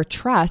have their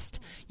trust,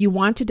 you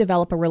want to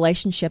develop a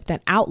relationship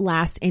that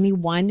outlasts any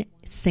one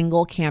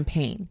single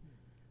campaign.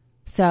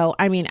 So,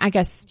 I mean, I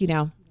guess, you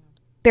know,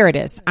 there it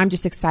is. I'm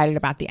just excited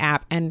about the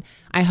app, and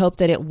I hope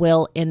that it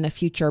will in the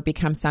future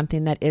become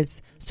something that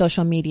is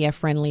social media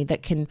friendly,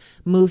 that can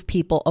move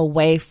people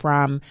away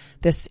from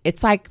this.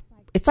 It's like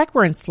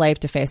we're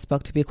enslaved to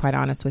Facebook, to be quite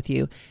honest with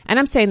you. And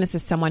I'm saying this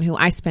as someone who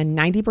I spend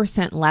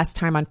 90% less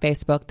time on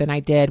Facebook than I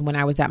did when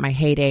I was at my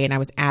heyday and I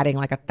was adding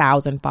like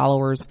 1,000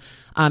 followers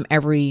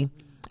every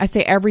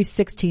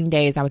 16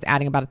 days I was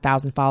adding about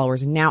 1,000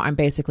 followers. And now I'm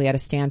basically at a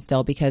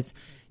standstill because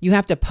you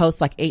have to post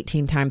like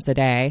 18 times a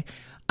day.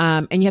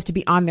 And you have to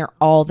be on there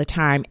all the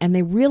time. And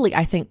they really,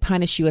 I think,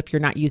 punish you if you're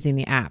not using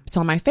the app. So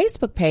on my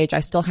Facebook page, I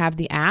still have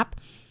the app,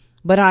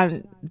 but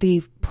on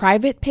the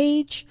private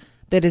page,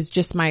 that is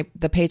just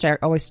the page I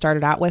always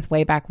started out with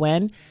way back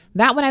when.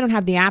 That one I don't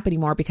have the app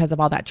anymore because of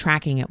all that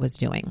tracking it was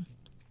doing.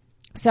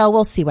 So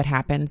we'll see what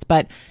happens,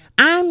 but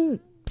I'm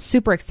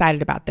super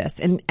excited about this.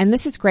 And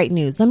this is great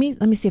news. Let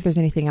me see if there's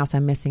anything else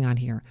I'm missing on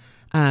here,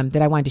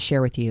 that I wanted to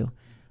share with you.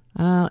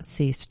 Let's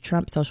see.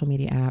 Trump social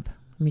media app.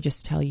 Let me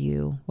just tell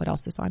you what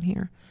else is on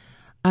here.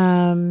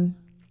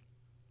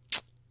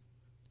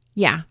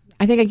 Yeah,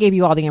 I think I gave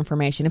you all the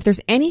information. If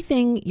there's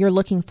anything you're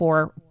looking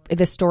for,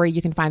 this story,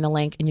 you can find the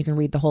link and you can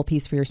read the whole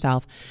piece for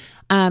yourself.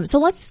 So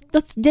let's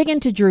dig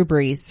into Drew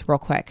Brees real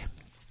quick,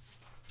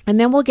 and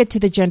then we'll get to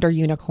the gender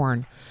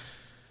unicorn.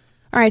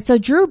 All right. So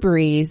Drew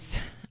Brees,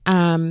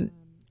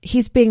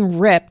 he's being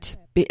ripped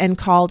and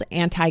called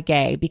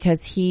anti-gay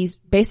because he's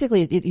an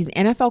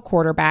NFL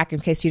quarterback, in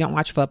case you don't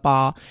watch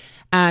football.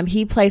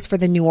 He plays for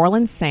the New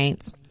Orleans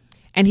Saints,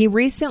 and he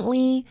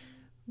recently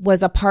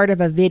was a part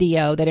of a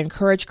video that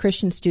encouraged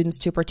Christian students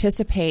to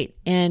participate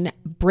in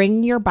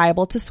Bring Your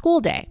Bible to School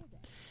Day.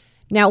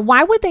 Now,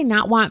 why would they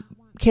not want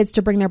kids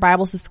to bring their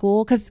Bibles to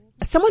school? Because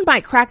someone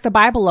might crack the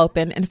Bible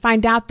open and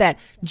find out that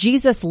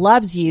Jesus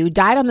loves you,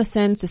 died on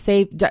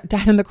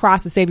the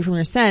cross to save you from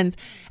your sins,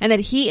 and that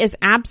he is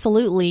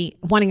absolutely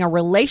wanting a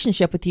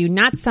relationship with you,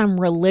 not some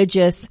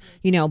religious,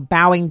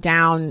 bowing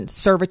down,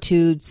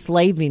 servitude,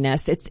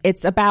 slaviness.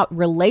 It's about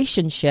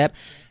relationship.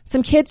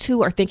 Some kids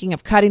who are thinking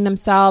of cutting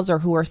themselves or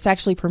who are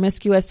sexually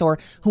promiscuous or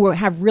who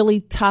have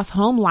really tough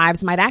home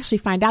lives might actually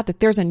find out that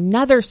there's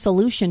another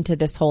solution to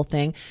this whole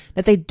thing,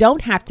 that they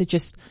don't have to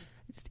just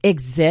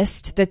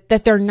exist, that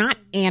they're not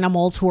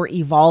animals who are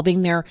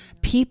evolving. They're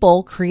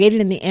people created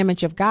in the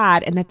image of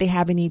God, and that they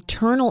have an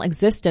eternal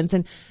existence.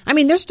 And I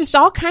mean, there's just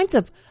all kinds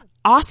of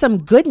awesome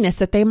goodness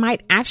that they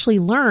might actually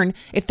learn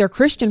if their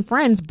Christian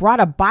friends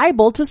brought a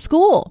Bible to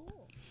school.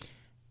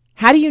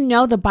 How do you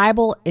know the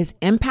Bible is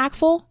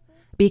impactful?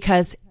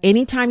 Because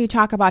anytime you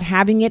talk about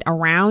having it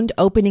around,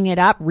 opening it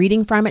up,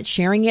 reading from it,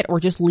 sharing it, or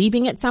just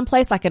leaving it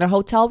someplace like in a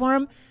hotel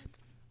room,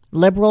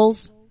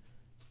 liberals,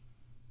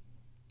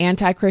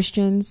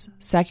 anti-Christians,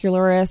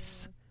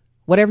 secularists,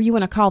 whatever you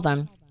want to call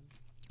them,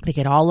 They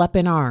get all up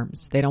in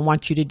arms. They don't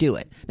want you to do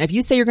it. Now, if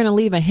you say you're going to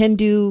leave a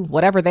Hindu,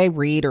 whatever they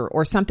read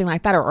or something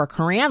like that, or a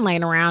Quran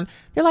laying around,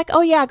 they're like,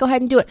 oh yeah, go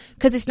ahead and do it.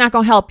 Cause it's not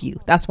going to help you.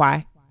 That's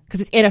why.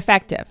 Cause it's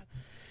ineffective.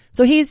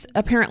 So he's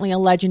apparently a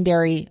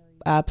legendary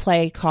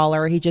play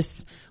caller. He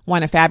just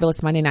won a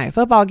fabulous Monday Night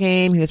Football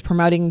game. He was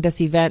promoting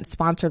this event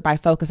sponsored by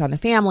Focus on the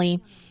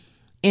Family.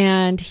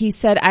 And he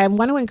said, I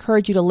want to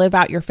encourage you to live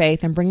out your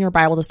faith and bring your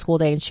Bible to school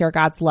day and share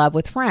God's love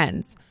with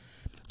friends.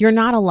 You're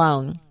not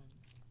alone.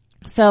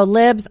 So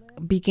Libs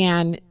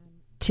began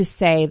to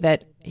say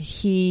that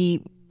he's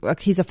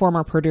a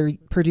former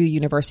Purdue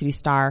University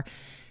star.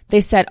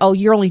 They said, oh,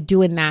 you're only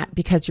doing that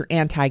because you're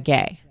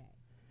anti-gay.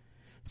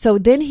 So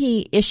then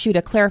he issued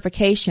a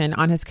clarification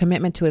on his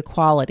commitment to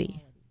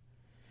equality.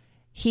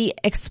 He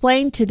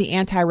explained to the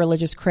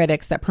anti-religious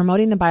critics that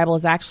promoting the Bible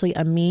is actually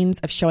a means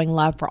of showing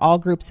love for all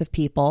groups of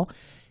people.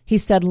 He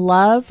said,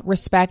 love,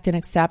 respect, and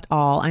accept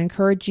all. I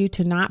encourage you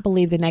to not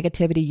believe the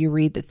negativity you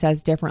read that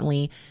says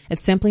differently.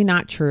 It's simply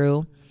not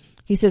true.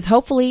 He says,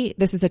 hopefully,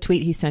 this is a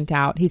tweet he sent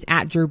out. He's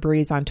at Drew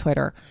Brees on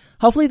Twitter.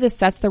 Hopefully this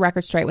sets the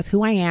record straight with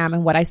who I am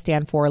and what I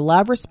stand for.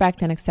 Love,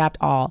 respect, and accept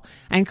all.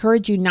 I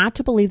encourage you not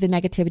to believe the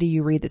negativity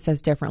you read that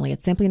says differently.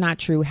 It's simply not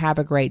true. Have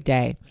a great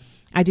day.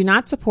 I do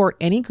not support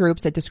any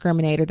groups that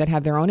discriminate or that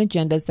have their own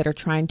agendas that are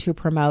trying to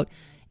promote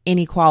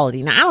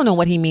inequality. Now, I don't know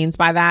what he means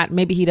by that.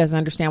 Maybe he doesn't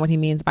understand what he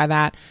means by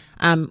that.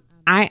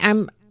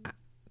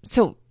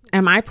 So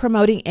am I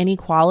promoting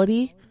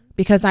inequality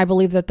because I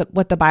believe that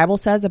what the Bible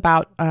says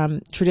about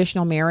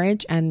traditional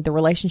marriage and the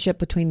relationship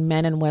between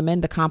men and women,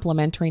 the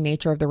complementary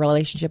nature of the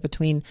relationship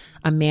between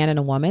a man and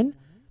a woman?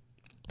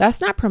 That's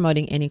not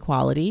promoting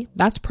inequality.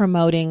 That's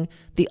promoting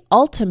the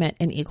ultimate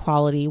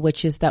inequality,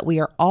 which is that we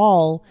are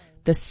all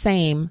the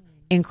same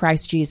in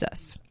Christ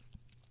Jesus.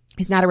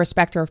 He's not a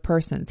respecter of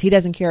persons. He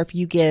doesn't care if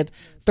you give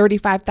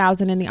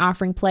 $35,000 in the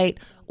offering plate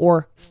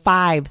or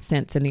 5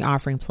 cents in the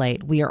offering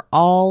plate. We are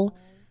all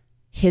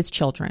his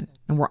children,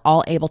 and we're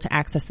all able to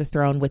access the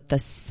throne with the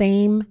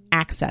same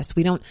access.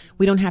 We don't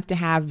have to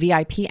have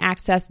VIP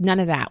access. None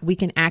of that. We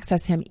can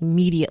access him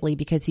immediately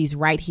because he's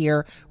right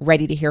here,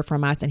 ready to hear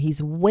from us, and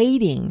he's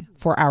waiting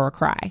for our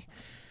cry.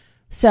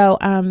 So,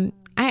 I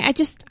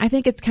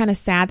think it's kind of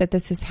sad that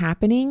this is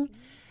happening.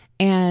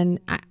 And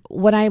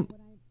what I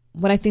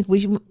think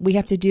we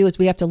have to do is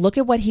we have to look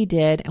at what he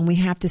did and we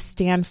have to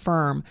stand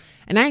firm.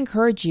 And I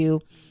encourage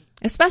you,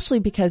 especially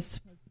because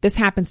this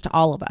happens to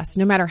all of us,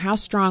 no matter how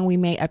strong we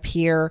may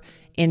appear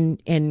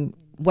in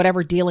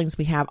whatever dealings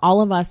we have,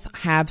 all of us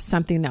have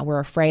something that we're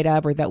afraid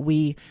of or that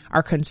we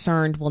are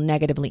concerned will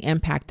negatively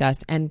impact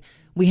us. And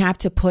we have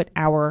to put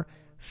our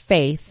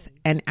faith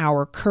and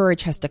our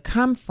courage has to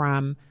come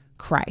from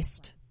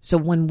Christ. So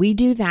when we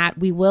do that,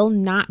 we will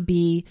not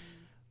be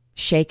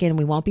shaken.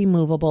 We won't be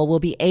movable. We'll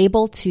be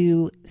able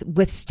to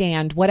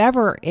withstand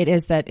whatever it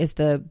is that is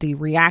the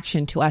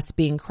reaction to us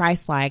being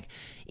Christ-like,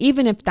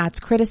 even if that's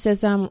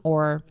criticism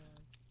or,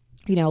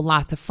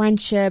 loss of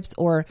friendships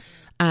or,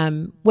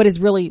 what is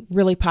really,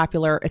 really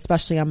popular,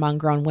 especially among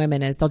grown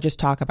women, is they'll just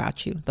talk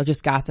about you. They'll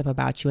just gossip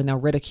about you and they'll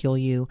ridicule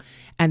you.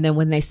 And then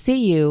when they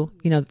see you,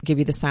 give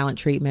you the silent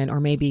treatment or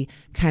maybe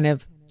kind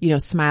of,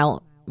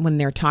 smile when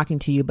they're talking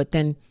to you, but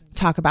then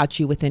talk about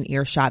you within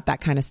earshot, that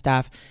kind of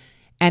stuff.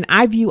 And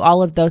I view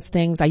all of those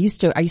things. I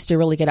used to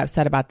really get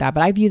upset about that,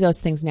 but I view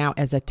those things now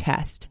as a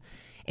test.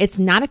 It's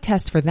not a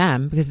test for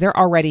them because they're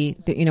already,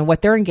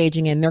 what they're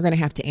engaging in, they're going to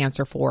have to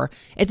answer for.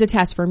 It's a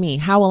test for me.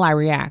 How will I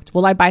react?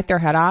 Will I bite their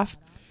head off?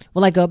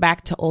 Will I go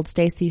back to old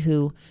Stacy,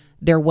 who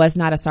there was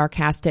not a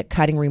sarcastic,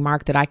 cutting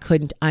remark that I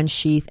couldn't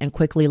unsheath and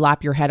quickly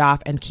lop your head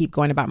off and keep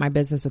going about my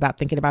business without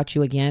thinking about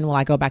you again? Will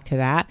I go back to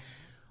that?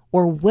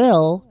 Or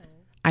will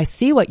I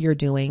see what you're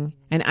doing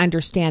and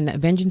understand that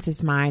vengeance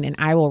is mine and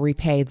I will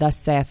repay, thus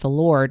saith the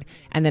Lord,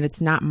 and that it's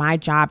not my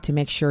job to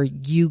make sure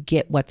you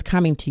get what's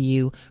coming to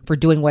you for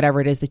doing whatever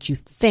it is that you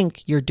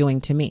think you're doing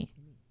to me?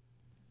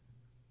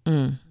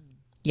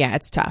 Yeah,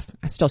 it's tough.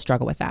 I still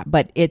struggle with that,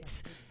 but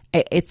it's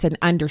an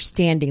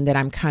understanding that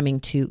I'm coming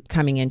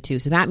into.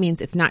 So that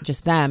means it's not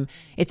just them,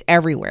 it's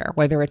everywhere,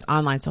 whether it's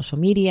online social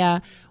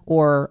media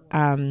or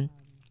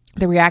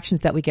the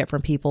reactions that we get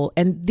from people.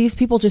 And these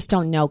people just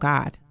don't know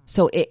God.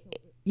 So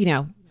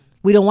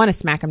we don't want to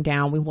smack them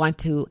down. We want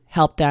to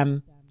help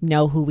them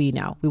know who we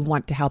know. We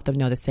want to help them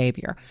know the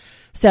Savior.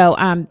 So,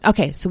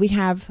 okay. So we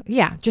have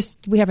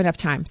enough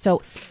time.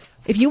 So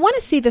if you want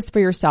to see this for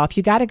yourself,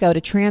 you got to go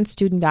to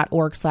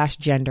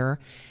transstudent.org/gender.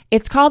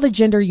 It's called the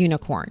Gender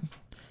Unicorn.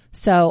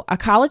 So a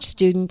college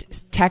student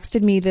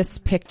texted me this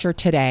picture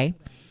today,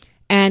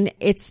 and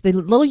it's the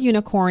little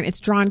unicorn. It's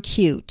drawn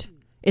cute.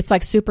 It's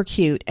like super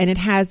cute, and it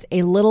has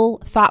a little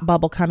thought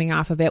bubble coming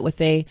off of it with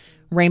a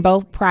rainbow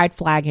pride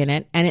flag in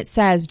it. And it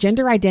says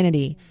gender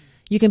identity.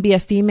 You can be a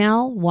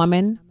female,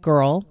 woman,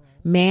 girl,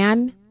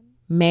 man,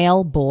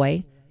 male,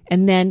 boy,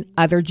 and then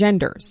other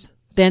genders.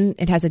 Then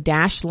it has a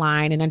dashed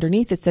line, and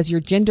underneath it says your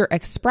gender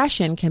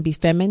expression can be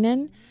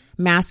feminine,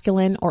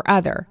 masculine, or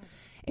other.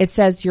 It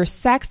says your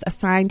sex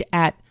assigned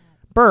at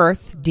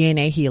birth,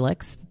 DNA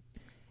helix,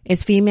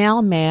 is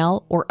female,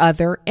 male, or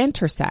other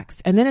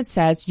intersex. And then it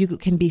says you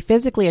can be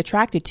physically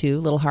attracted to,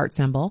 little heart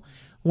symbol,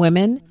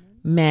 women,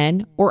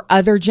 men, or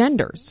other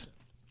genders.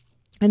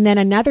 And then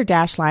another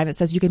dash line that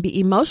says you can be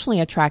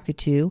emotionally attracted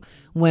to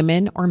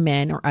women or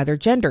men or other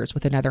genders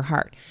with another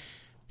heart.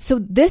 So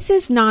this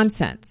is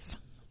nonsense.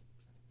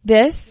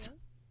 This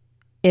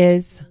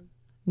is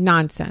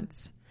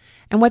nonsense.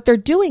 And what they're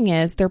doing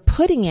is they're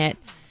putting it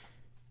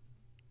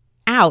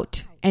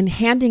out and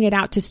handing it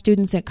out to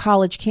students at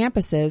college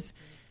campuses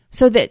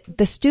so that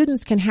the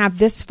students can have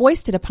this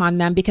foisted upon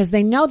them, because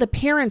they know the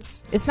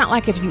parents, it's not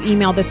like if you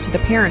email this to the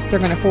parents, they're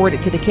going to forward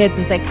it to the kids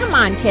and say, come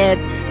on,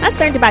 kids, let's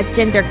learn about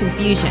gender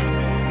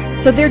confusion.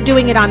 So they're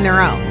doing it on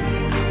their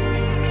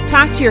own.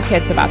 Talk to your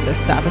kids about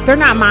this stuff. If they're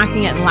not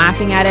mocking it and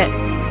laughing at it,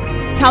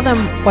 tell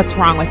them what's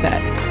wrong with it.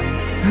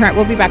 All right,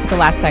 we'll be back with the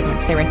last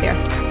segment. Stay right there.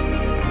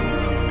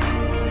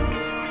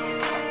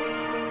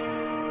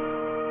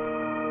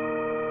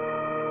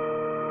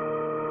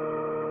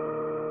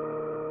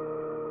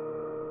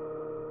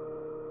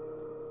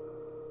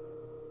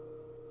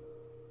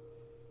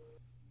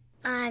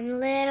 I'm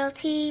little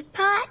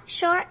teapot,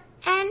 short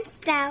and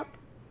stout.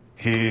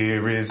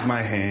 Here is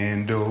my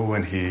handle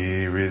and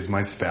here is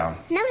my spout.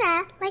 No,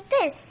 Dad, like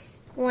this.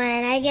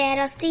 When I get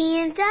all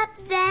steamed up,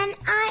 then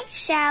I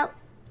shout,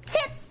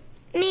 tip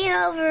me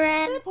over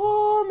and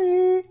pour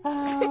me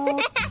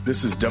out.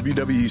 This is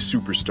WWE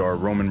superstar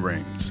Roman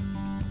Reigns.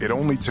 It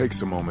only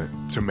takes a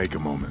moment to make a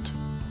moment.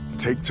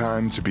 Take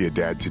time to be a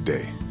dad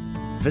today.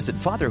 Visit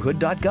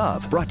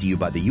fatherhood.gov, brought to you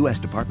by the U.S.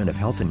 Department of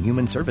Health and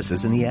Human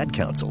Services and the Ad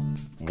Council.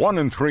 1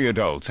 in 3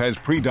 adults has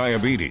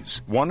prediabetes.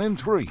 1 in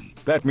 3.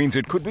 That means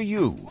it could be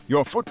you,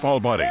 your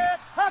football buddy,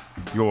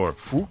 your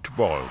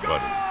football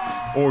buddy,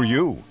 or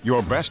you,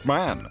 your best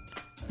man,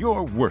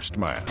 your worst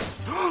man,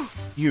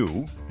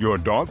 you, your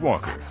dog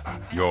walker,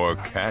 your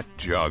cat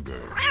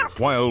jogger.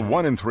 While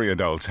 1 in 3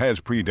 adults has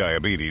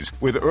prediabetes,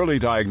 with early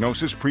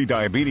diagnosis,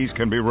 prediabetes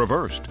can be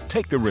reversed.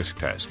 Take the risk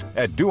test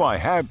at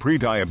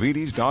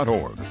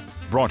doihaveprediabetes.org.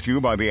 Brought to you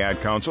by the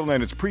Ad Council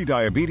and its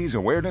prediabetes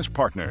awareness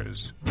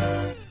partners.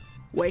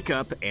 Wake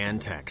up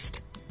and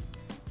text.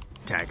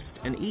 Text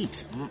and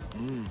eat.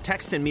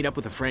 Text and meet up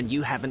with a friend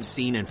you haven't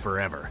seen in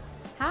forever.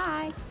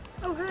 Hi.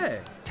 Oh, hey.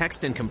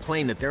 Text and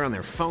complain that they're on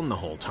their phone the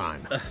whole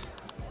time.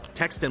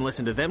 Text and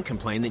listen to them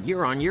complain that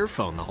you're on your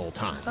phone the whole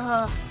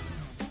time.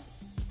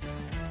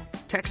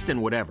 Text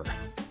and whatever.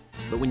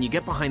 But when you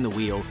get behind the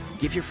wheel,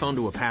 give your phone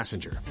to a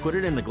passenger. Put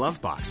it in the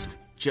glove box.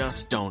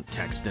 Just don't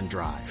text and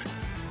drive.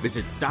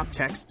 Visit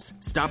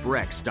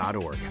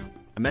StopTextsStopWrecks.org.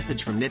 A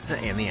message from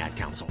NHTSA and the Ad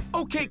Council.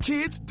 Okay,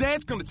 kids,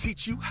 Dad's gonna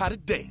teach you how to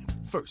dance.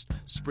 First,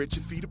 spread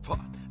your feet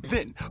apart.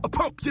 Then,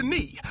 pump your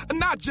knee,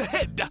 nod your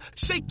head,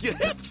 shake your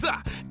hips,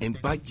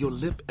 and bite your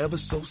lip ever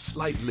so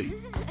slightly.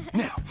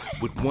 Now,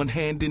 with one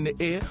hand in the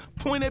air,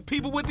 point at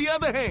people with the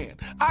other hand.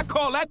 I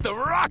call that the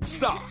rock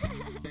star.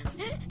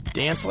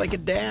 Dance like a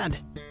dad.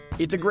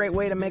 It's a great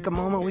way to make a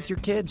moment with your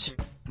kids.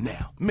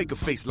 Now, make a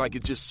face like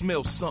it just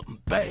smells something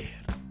bad.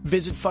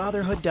 Visit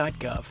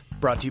fatherhood.gov.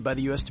 Brought to you by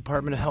the U.S.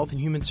 Department of Health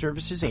and Human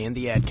Services and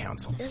the Ad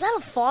Council. Is that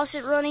a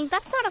faucet running?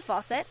 That's not a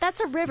faucet.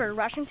 That's a river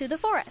rushing through the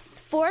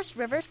forest. Forest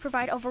rivers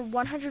provide over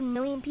 100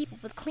 million people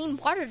with clean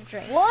water to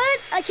drink. What?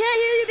 I can't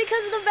hear you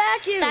because of the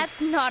vacuum. That's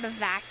not a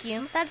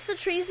vacuum. That's the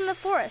trees in the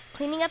forest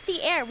cleaning up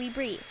the air we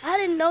breathe. I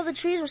didn't know the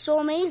trees were so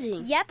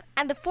amazing. Yep,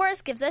 and the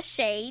forest gives us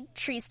shade,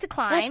 trees to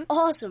climb. That's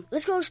awesome.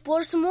 Let's go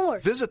explore some more.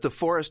 Visit the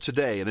forest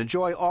today and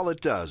enjoy all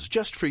it does,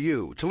 just for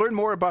you. To learn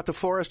more about the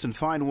forest and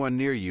find one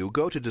near you,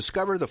 go to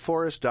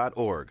discovertheforest.org.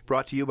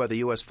 Brought to you by the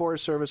U.S.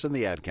 Forest Service and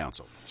the Ad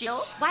Council. Jill,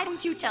 why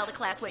don't you tell the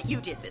class what you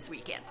did this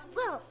weekend?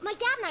 Well, my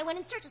dad and I went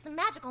in search of some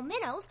magical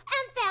minnows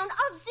and found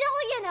a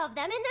zillion of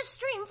them in the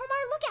stream from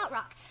our lookout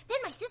rock. Then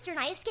my sister and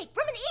I escaped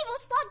from an evil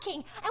slug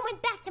king and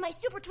went back to my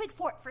super twig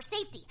fort for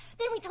safety.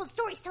 Then we told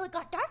stories till it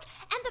got dark,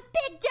 and the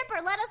Big Dipper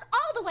led us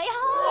all the way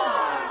home.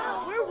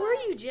 Wow. Where were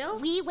you, Jill?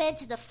 We went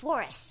to the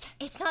forest.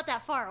 It's not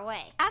that far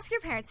away. Ask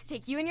your parents to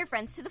take you and your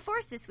friends to the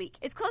forest this week.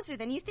 It's closer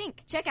than you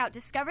think. Check out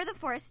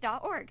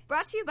discovertheforest.org.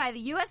 Brought to you by the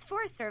U.S.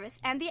 Forest Service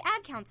and the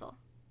Ad Council.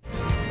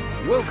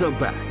 Welcome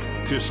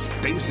back to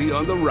Stacy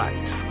on the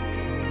Right.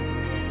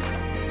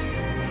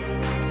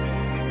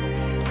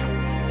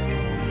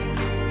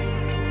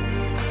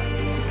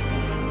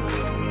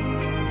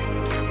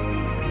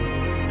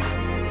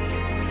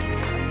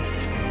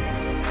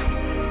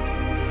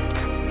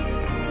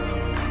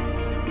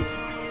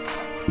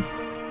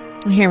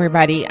 Hey,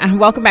 everybody.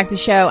 Welcome back to the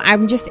show.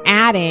 I'm just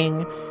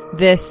adding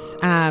this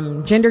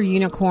gender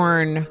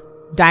unicorn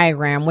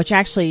diagram, which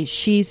actually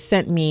she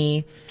sent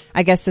me.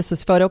 I guess this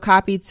was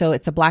photocopied, so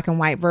it's a black and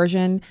white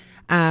version.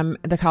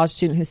 The college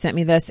student who sent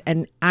me this,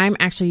 and I'm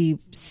actually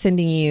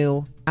sending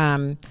you,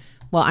 well,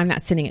 I'm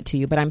not sending it to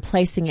you, but I'm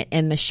placing it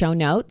in the show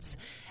notes.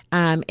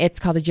 It's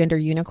called the Gender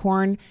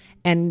Unicorn,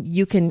 and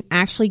you can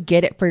actually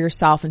get it for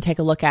yourself and take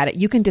a look at it.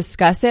 You can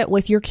discuss it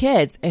with your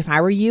kids. If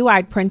I were you,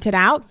 I'd print it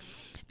out.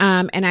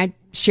 And I'd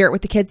share it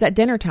with the kids at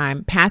dinner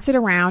time. Pass it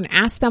around.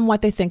 Ask them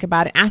what they think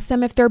about it. Ask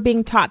them if they're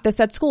being taught this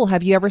at school.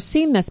 Have you ever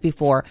seen this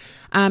before?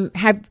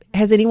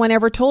 Has anyone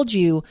ever told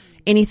you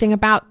anything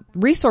about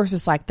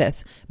resources like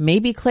this?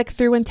 Maybe click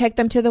through and take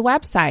them to the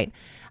website.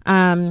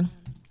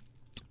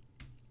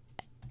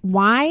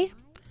 Why?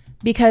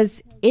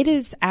 Because it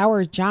is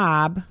our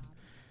job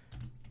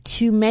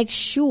to make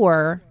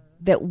sure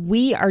that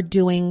we are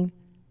doing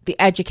the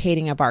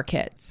educating of our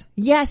kids.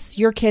 Yes,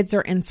 your kids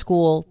are in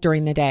school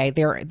during the day.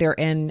 They're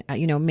in,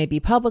 maybe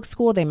public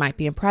school. They might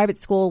be in private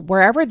school.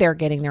 Wherever they're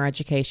getting their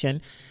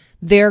education,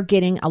 they're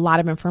getting a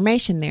lot of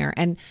information there.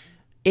 And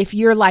if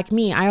you're like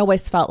me, I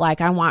always felt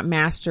like I want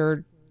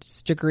master's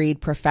degree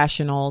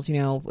professionals,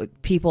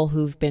 people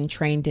who've been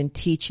trained in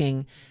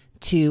teaching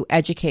to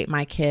educate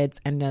my kids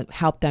and to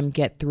help them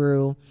get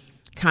through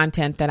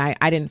content that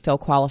I didn't feel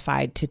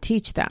qualified to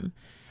teach them.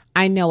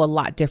 I know a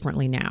lot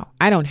differently now.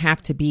 I don't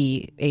have to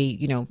be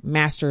a,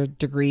 master's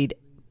degree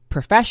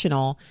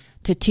professional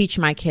to teach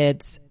my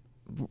kids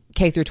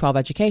K through 12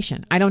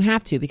 education. I don't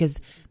have to, because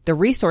the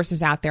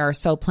resources out there are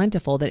so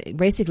plentiful that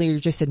basically you're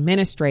just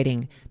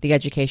administrating the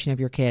education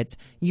of your kids.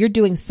 You're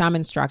doing some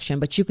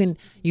instruction, but you can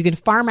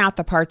farm out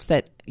the parts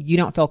that you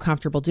don't feel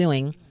comfortable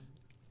doing,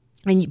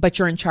 but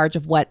you're in charge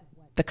of what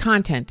the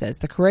content is,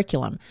 the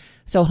curriculum.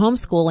 So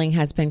homeschooling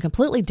has been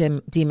completely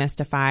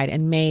demystified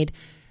and made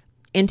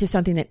into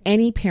something that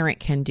any parent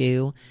can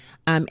do.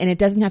 And it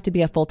doesn't have to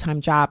be a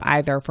full-time job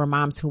either for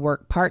moms who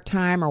work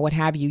part-time or what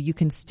have you. You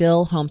can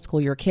still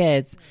homeschool your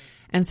kids.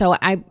 And so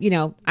I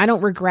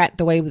don't regret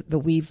the way that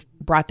we've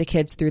brought the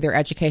kids through their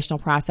educational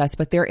process,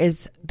 but there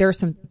are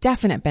some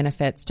definite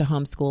benefits to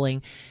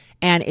homeschooling.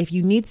 And if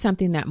you need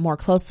something that more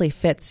closely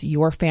fits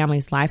your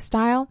family's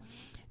lifestyle,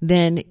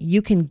 then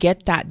you can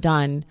get that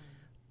done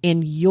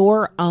in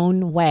your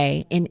own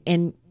way.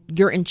 And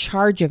you're in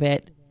charge of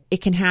it.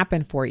 It can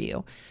happen for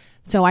you.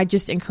 So I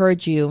just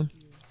encourage you,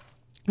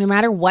 no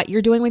matter what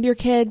you're doing with your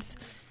kids,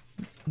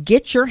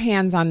 get your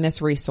hands on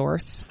this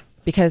resource,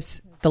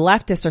 because the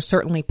leftists are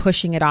certainly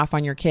pushing it off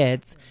on your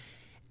kids,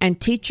 and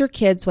teach your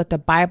kids what the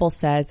Bible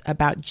says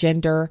about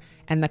gender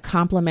and the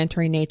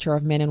complementary nature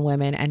of men and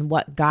women and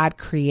what God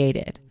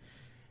created.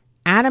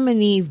 Adam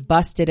and Eve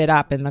busted it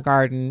up in the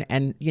garden,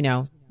 and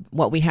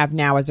what we have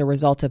now as a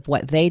result of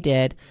what they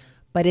did.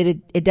 But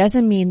it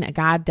doesn't mean that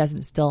God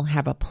doesn't still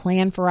have a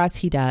plan for us.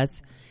 He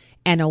does.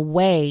 And a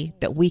way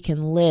that we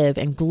can live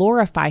and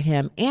glorify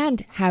him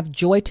and have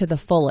joy to the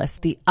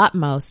fullest, the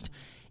utmost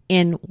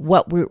in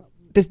what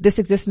this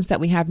existence that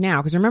we have now.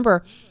 Because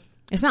remember,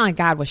 it's not like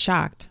God was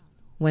shocked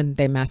when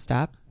they messed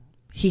up.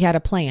 He had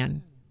a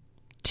plan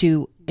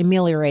to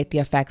ameliorate the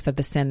effects of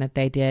the sin that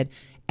they did.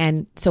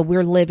 And so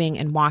we're living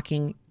and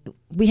walking.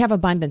 We have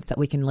abundance that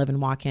we can live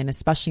and walk in,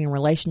 especially in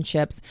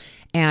relationships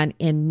and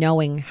in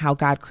knowing how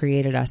God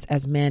created us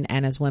as men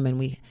and as women.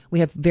 We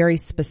have very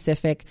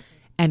specific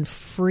and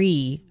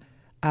free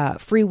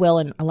will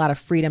and a lot of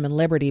freedom and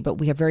liberty, but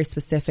we have very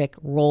specific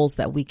roles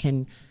that we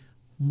can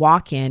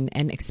walk in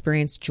and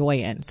experience joy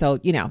in. So,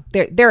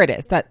 there it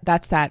is.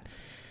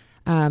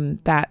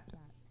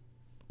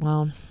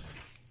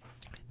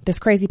 This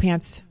crazy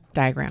pants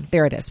diagram.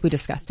 There it is. We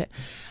discussed it.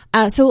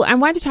 So I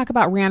wanted to talk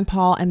about Rand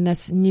Paul and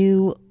this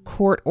new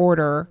court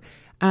order.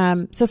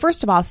 So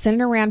first of all,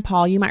 Senator Rand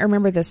Paul, you might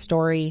remember this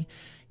story.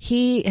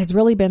 He has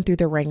really been through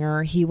the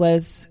ringer. He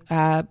was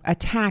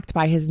attacked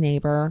by his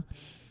neighbor.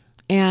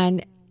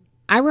 And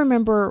I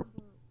remember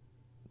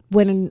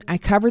when I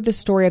covered the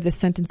story of the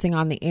sentencing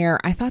on the air,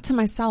 I thought to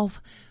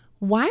myself,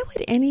 why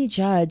would any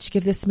judge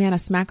give this man a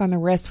smack on the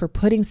wrist for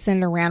putting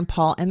Senator Rand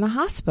Paul in the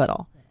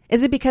hospital?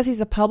 Is it because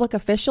he's a public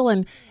official?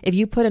 And if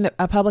you put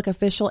a public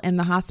official in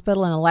the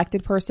hospital, an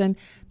elected person,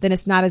 then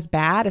it's not as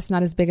bad. It's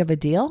not as big of a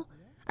deal.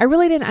 I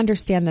really didn't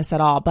understand this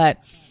at all, but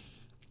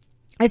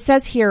it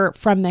says here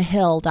from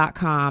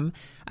thehill.com,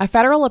 a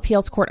federal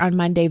appeals court on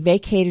Monday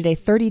vacated a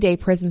 30-day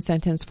prison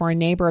sentence for a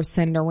neighbor of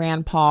Senator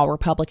Rand Paul,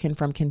 Republican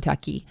from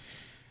Kentucky.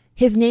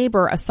 His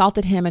neighbor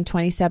assaulted him in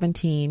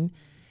 2017,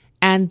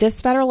 and this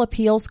federal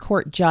appeals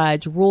court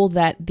judge ruled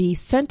that the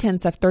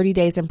sentence of 30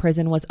 days in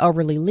prison was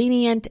overly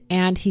lenient,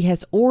 and he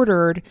has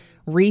ordered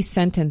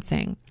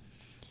resentencing.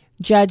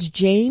 Judge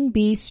Jane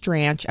B.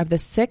 Stranch of the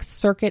Sixth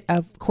Circuit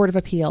Court of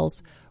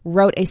Appeals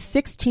wrote a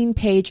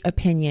 16-page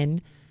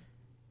opinion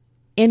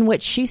in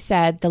which she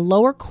said the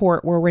lower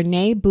court, where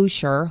Rene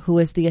Boucher, who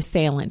is the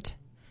assailant,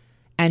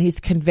 and he's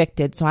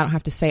convicted, so I don't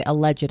have to say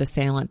alleged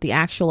assailant, the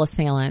actual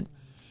assailant,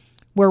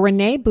 where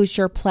Rene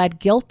Boucher pled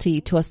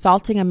guilty to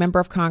assaulting a member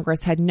of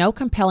Congress, had no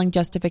compelling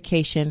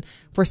justification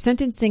for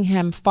sentencing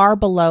him far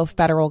below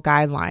federal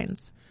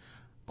guidelines.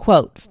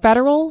 Quote,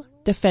 federal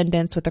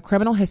defendants with a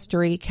criminal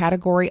history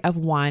category of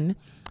 1,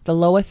 the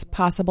lowest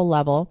possible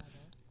level,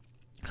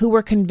 who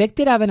were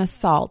convicted of an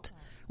assault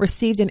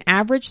received an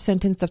average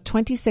sentence of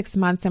 26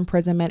 months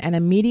imprisonment and a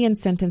median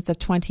sentence of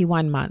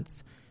 21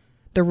 months.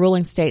 The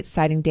ruling states,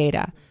 citing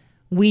data,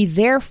 we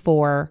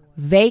therefore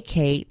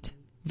vacate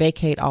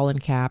all in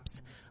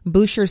caps,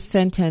 Boucher's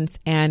sentence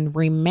and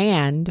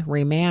remand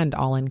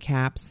all in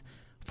caps,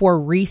 for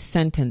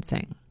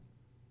resentencing.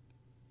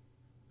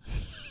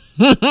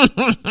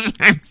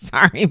 I'm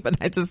sorry, but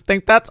I just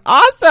think that's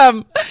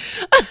awesome.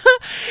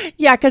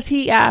 Yeah, because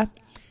he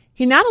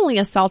not only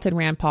assaulted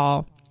Rand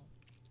Paul,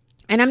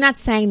 and I'm not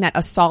saying that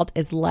assault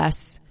is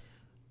less,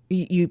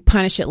 you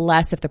punish it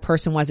less if the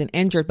person wasn't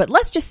injured, but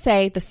let's just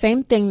say the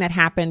same thing that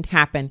happened.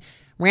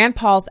 Rand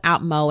Paul's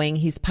out mowing.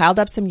 He's piled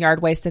up some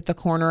yard waste at the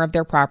corner of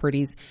their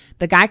properties.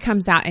 The guy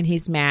comes out and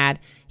he's mad.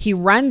 He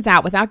runs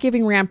out without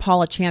giving Rand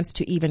Paul a chance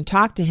to even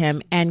talk to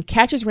him and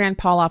catches Rand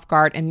Paul off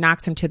guard and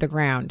knocks him to the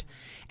ground.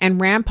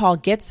 And Rand Paul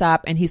gets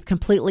up and he's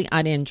completely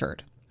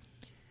uninjured.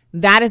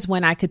 That is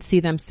when I could see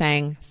them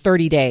saying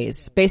 30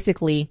 days.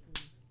 Basically,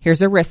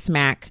 here's a wrist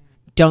smack.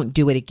 Don't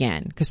do it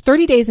again. Because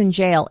 30 days in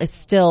jail is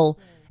still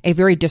a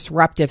very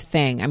disruptive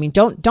thing. I mean,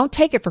 don't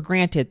take it for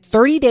granted.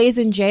 30 days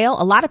in jail,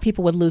 a lot of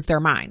people would lose their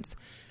minds.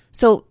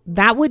 So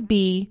that would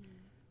be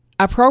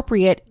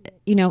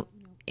appropriate, you know,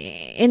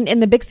 in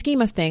the big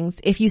scheme of things.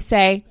 If you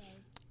say,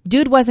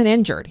 dude wasn't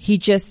injured, he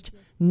just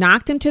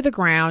knocked him to the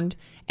ground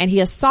and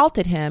he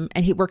assaulted him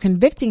and we're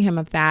convicting him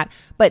of that,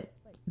 but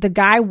the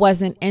guy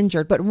wasn't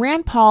injured. But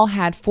Rand Paul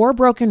had 4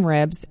 broken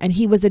ribs and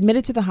he was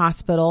admitted to the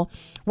hospital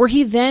where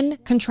he then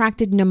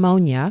contracted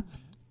pneumonia.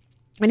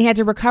 And he had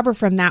to recover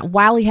from that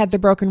while he had the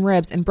broken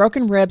ribs. And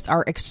broken ribs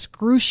are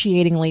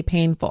excruciatingly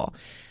painful.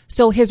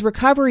 So his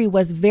recovery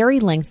was very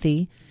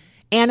lengthy.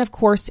 And of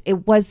course,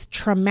 it was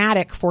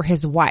traumatic for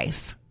his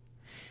wife.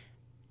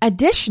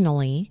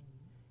 Additionally,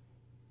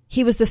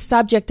 he was the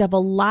subject of a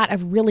lot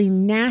of really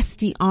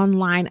nasty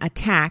online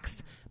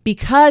attacks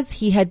because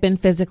he had been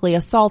physically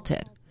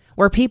assaulted.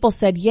 Where people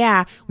said,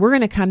 yeah, we're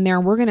going to come there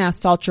and we're going to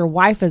assault your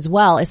wife as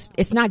well.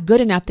 It's not good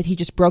enough that he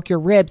just broke your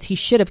ribs. He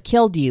should have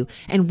killed you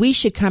and we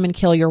should come and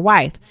kill your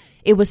wife.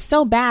 It was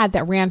so bad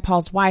that Rand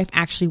Paul's wife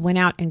actually went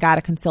out and got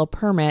a concealed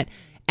permit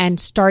and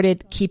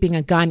started keeping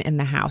a gun in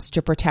the house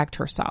to protect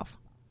herself.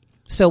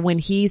 So when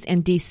he's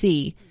in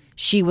DC,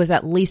 she was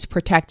at least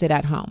protected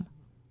at home.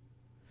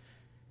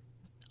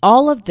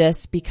 All of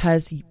this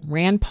because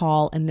Rand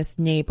Paul and this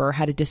neighbor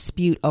had a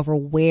dispute over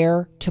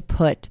where to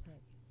put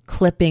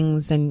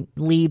clippings and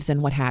leaves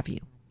and what have you.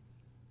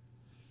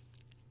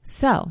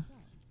 So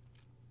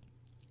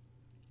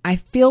I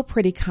feel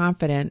pretty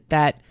confident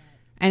that,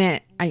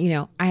 and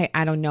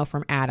I don't know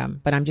from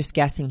Adam, but I'm just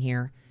guessing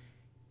here.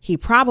 He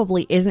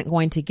probably isn't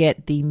going to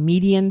get the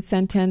median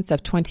sentence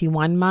of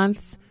 21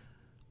 months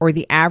or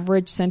the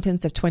average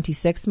sentence of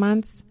 26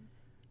 months.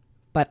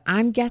 But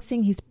I'm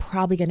guessing he's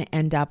probably going to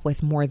end up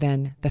with more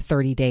than the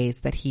 30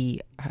 days that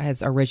he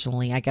has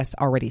originally, I guess,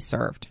 already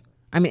served.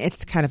 I mean,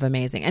 it's kind of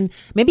amazing. And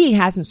maybe he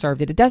hasn't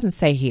served it. It doesn't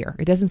say here.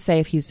 It doesn't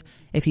say if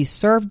he's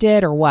served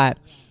it or what.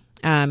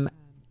 And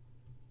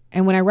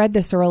when I read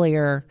this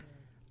earlier,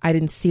 I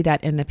didn't see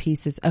that in the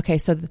pieces. Okay,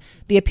 so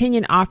the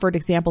opinion offered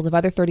examples of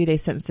other 30-day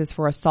sentences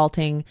for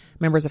assaulting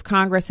members of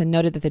Congress and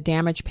noted that the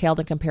damage paled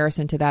in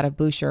comparison to that of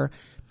Boucher,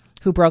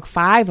 who broke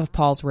 5 of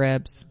Paul's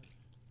ribs.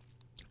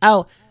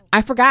 Oh,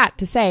 I forgot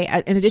to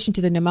say, in addition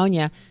to the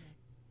pneumonia,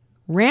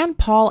 Rand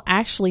Paul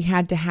actually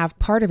had to have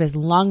part of his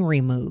lung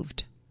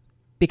removed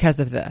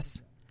because of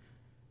this.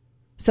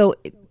 So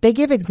they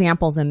give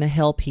examples in the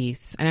Hill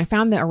piece, and I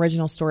found the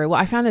original story. Well,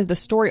 I found the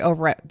story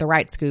over at the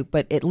Right Scoop,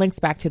 but it links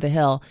back to the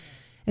Hill.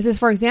 It says,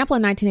 for example,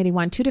 in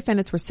 1981, 2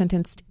 defendants were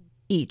sentenced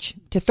each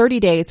to 30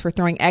 days for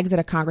throwing eggs at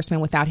a congressman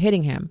without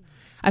hitting him.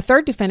 A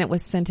third defendant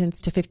was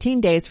sentenced to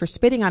 15 days for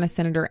spitting on a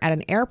senator at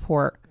an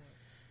airport.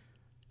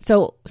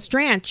 So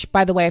Stranch,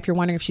 by the way, if you're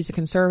wondering if she's a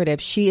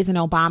conservative, she is an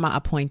Obama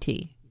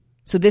appointee.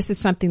 So this is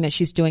something that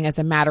she's doing as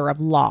a matter of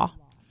law.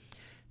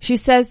 She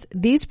says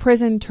these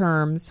prison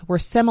terms were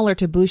similar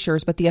to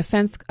Boucher's, but the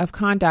offense of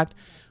conduct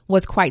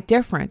was quite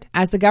different.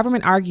 As the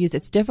government argues,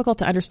 it's difficult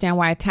to understand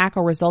why a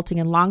tackle resulting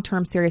in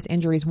long-term serious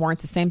injuries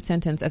warrants the same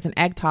sentence as an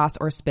egg toss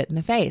or a spit in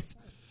the face.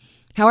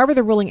 However,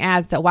 the ruling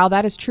adds that while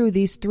that is true,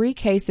 these 3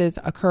 cases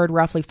occurred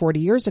roughly 40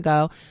 years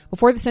ago,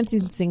 before the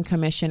Sentencing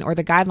Commission or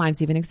the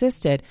guidelines even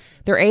existed.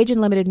 Their age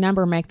and limited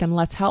number make them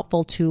less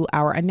helpful to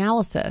our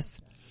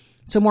analysis.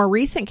 So more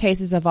recent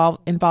cases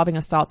involving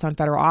assaults on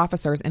federal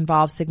officers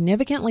involve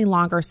significantly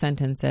longer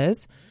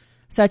sentences,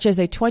 such as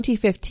a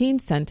 2015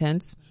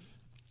 sentence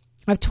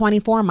of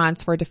 24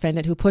 months for a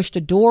defendant who pushed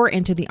a door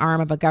into the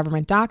arm of a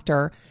government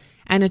doctor,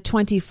 and a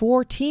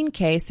 2014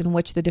 case in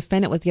which the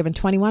defendant was given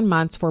 21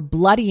 months for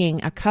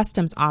bloodying a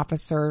customs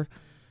officer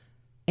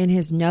in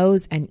his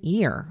nose and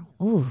ear.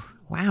 Ooh,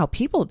 wow.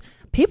 People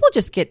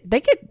just get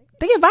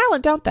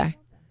violent, don't they?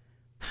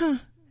 Huh.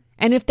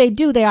 And if they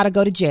do, they ought to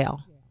go to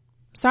jail.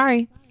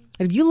 Sorry.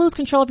 If you lose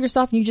control of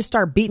yourself and you just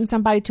start beating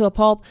somebody to a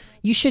pulp,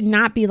 you should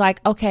not be like,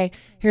 okay,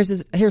 here's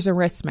a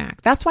wrist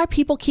smack. That's why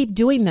people keep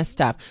doing this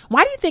stuff.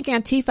 Why do you think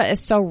Antifa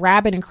is so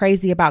rabid and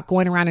crazy about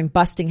going around and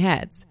busting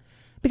heads?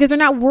 Because they're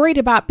not worried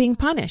about being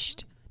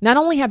punished. Not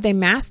only have they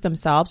masked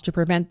themselves to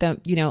prevent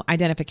the,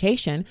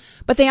 identification,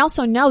 but they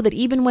also know that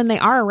even when they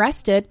are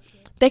arrested,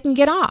 they can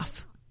get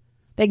off.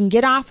 They can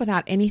get off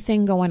without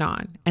anything going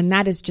on. And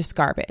that is just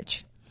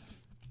garbage.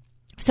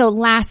 So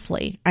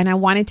lastly, and I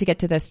wanted to get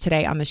to this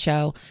today on the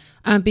show,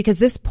 because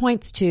this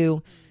points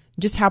to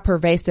just how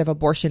pervasive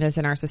abortion is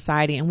in our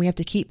society. And we have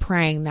to keep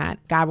praying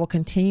that God will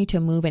continue to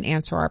move and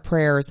answer our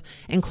prayers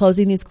and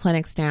closing these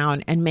clinics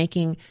down and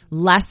making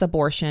less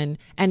abortion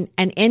and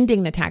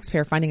ending the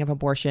taxpayer funding of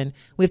abortion.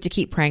 We have to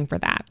keep praying for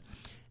that.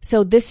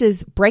 So this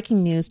is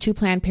breaking news. 2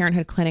 Planned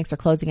Parenthood clinics are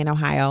closing in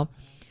Ohio.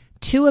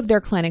 2 of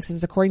their clinics, this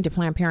is according to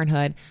Planned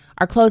Parenthood,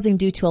 are closing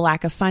due to a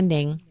lack of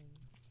funding.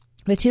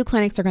 The 2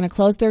 clinics are going to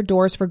close their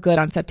doors for good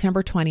on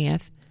September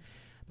 20th.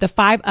 The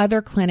 5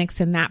 other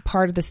clinics in that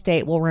part of the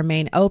state will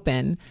remain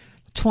open,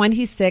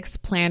 26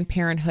 Planned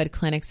Parenthood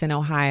clinics in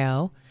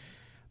Ohio.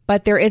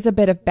 But there is a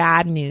bit of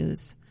bad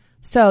news.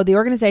 So the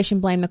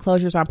organization blamed the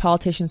closures on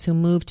politicians who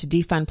moved to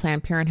defund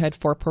Planned Parenthood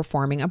for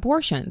performing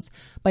abortions.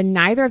 But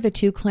neither of the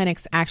 2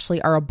 clinics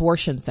actually are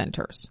abortion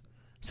centers.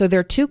 So there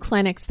are 2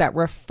 clinics that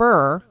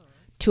refer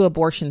to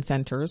abortion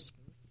centers,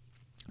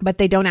 but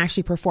they don't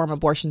actually perform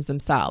abortions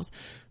themselves.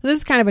 So this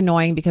is kind of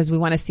annoying because we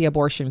want to see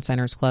abortion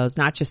centers closed,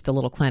 not just the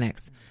little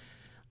clinics.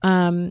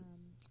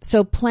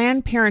 So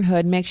Planned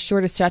Parenthood makes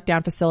sure to shut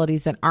down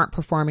facilities that aren't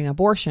performing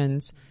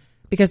abortions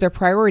because their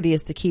priority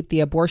is to keep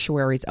the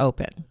abortuaries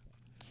open.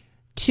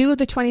 2 of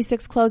the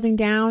 26 closing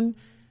down,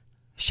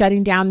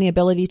 shutting down the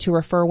ability to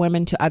refer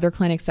women to other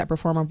clinics that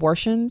perform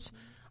abortions.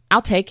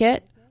 I'll take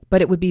it.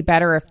 But it would be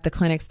better if the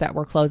clinics that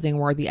were closing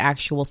were the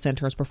actual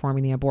centers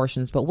performing the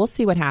abortions. But we'll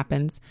see what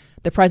happens.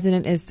 The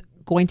president is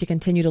going to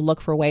continue to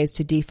look for ways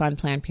to defund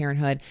Planned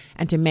Parenthood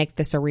and to make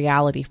this a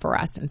reality for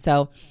us. And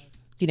so,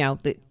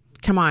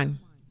 come on.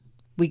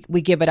 We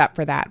give it up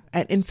for that.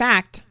 In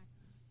fact,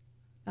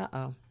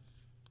 I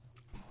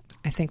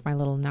think my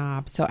little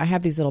knob. So I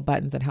have these little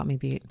buttons that help me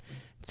beat.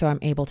 So I'm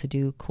able to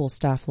do cool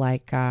stuff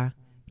like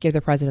give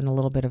the president a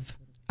little bit of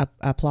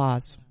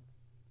applause.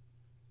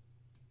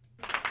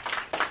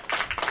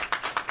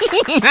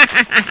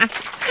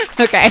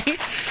 Okay.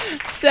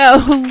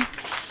 So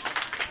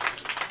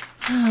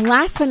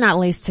last but not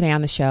least today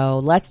on the show,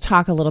 let's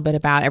talk a little bit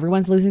about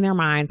everyone's losing their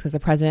minds because the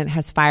president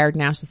has fired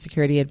National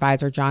Security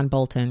Advisor John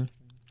Bolton,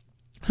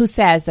 who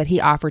says that he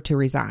offered to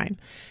resign.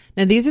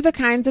 Now, these are the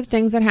kinds of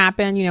things that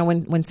happen,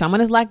 when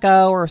someone is let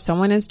go or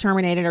someone is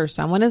terminated or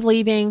someone is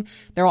leaving,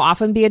 there will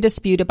often be a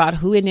dispute about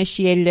who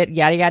initiated it,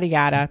 yada, yada,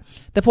 yada.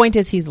 The point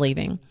is he's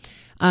leaving.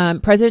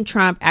 President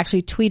Trump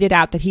actually tweeted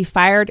out that he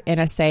fired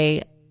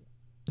NSA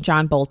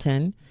John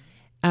Bolton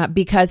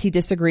because he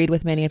disagreed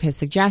with many of his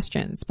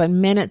suggestions. But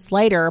minutes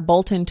later,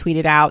 Bolton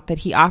tweeted out that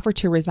he offered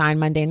to resign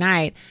Monday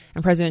night,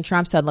 and President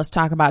Trump said, let's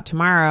talk about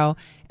tomorrow,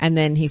 and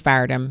then he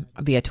fired him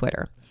via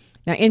Twitter.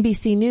 Now,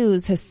 NBC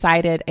News has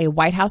cited a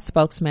White House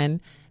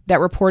spokesman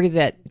that reported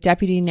that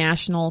Deputy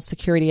National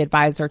Security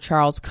Advisor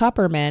Charles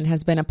Kupperman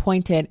has been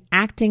appointed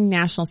acting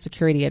National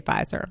Security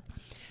Advisor.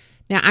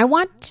 Now, I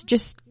want to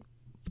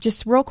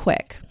just real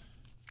quick,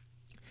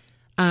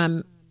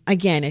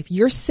 again, if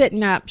you're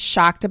sitting up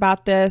shocked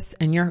about this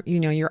and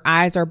your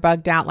eyes are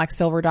bugged out like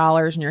silver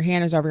dollars and your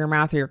hand is over your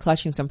mouth or you're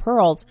clutching some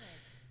pearls,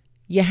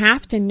 you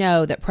have to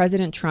know that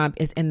President Trump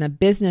is in the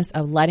business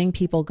of letting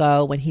people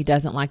go when he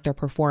doesn't like their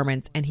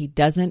performance, and he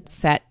doesn't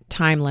set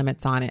time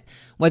limits on it.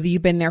 Whether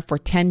you've been there for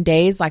 10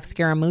 days like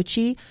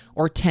Scaramucci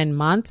or 10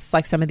 months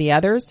like some of the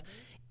others,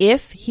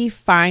 if he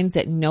finds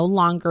it no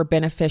longer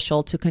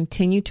beneficial to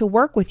continue to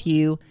work with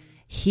you,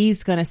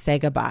 he's going to say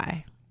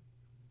goodbye.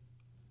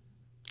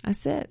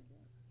 That's it.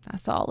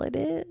 That's all it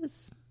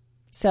is.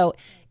 So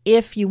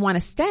if you want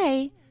to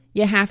stay,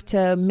 you have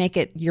to make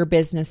it your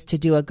business to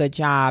do a good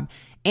job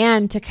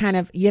and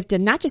to you have to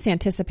not just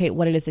anticipate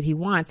what it is that he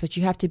wants, but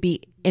you have to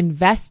be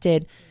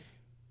invested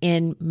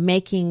in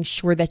making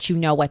sure that you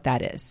know what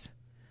that is.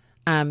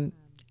 And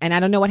I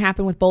don't know what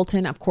happened with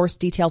Bolton. Of course,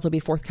 details will be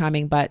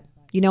forthcoming, but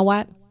you know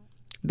what?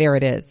 There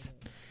it is.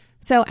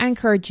 So I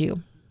encourage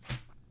you,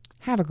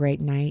 have a great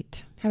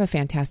night. Have a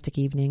fantastic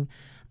evening.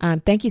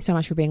 Thank you so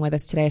much for being with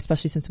us today,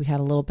 especially since we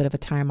had a little bit of a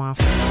time off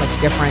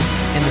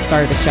difference in the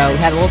start of the show. We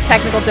had a little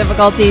technical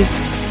difficulties,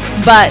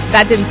 but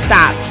that didn't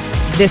stop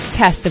this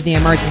test of the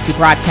emergency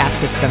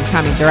broadcast system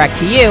coming direct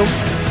to you.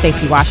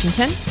 Stacey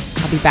Washington.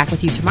 I'll be back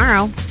with you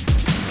tomorrow.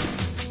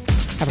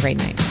 Have a great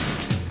night.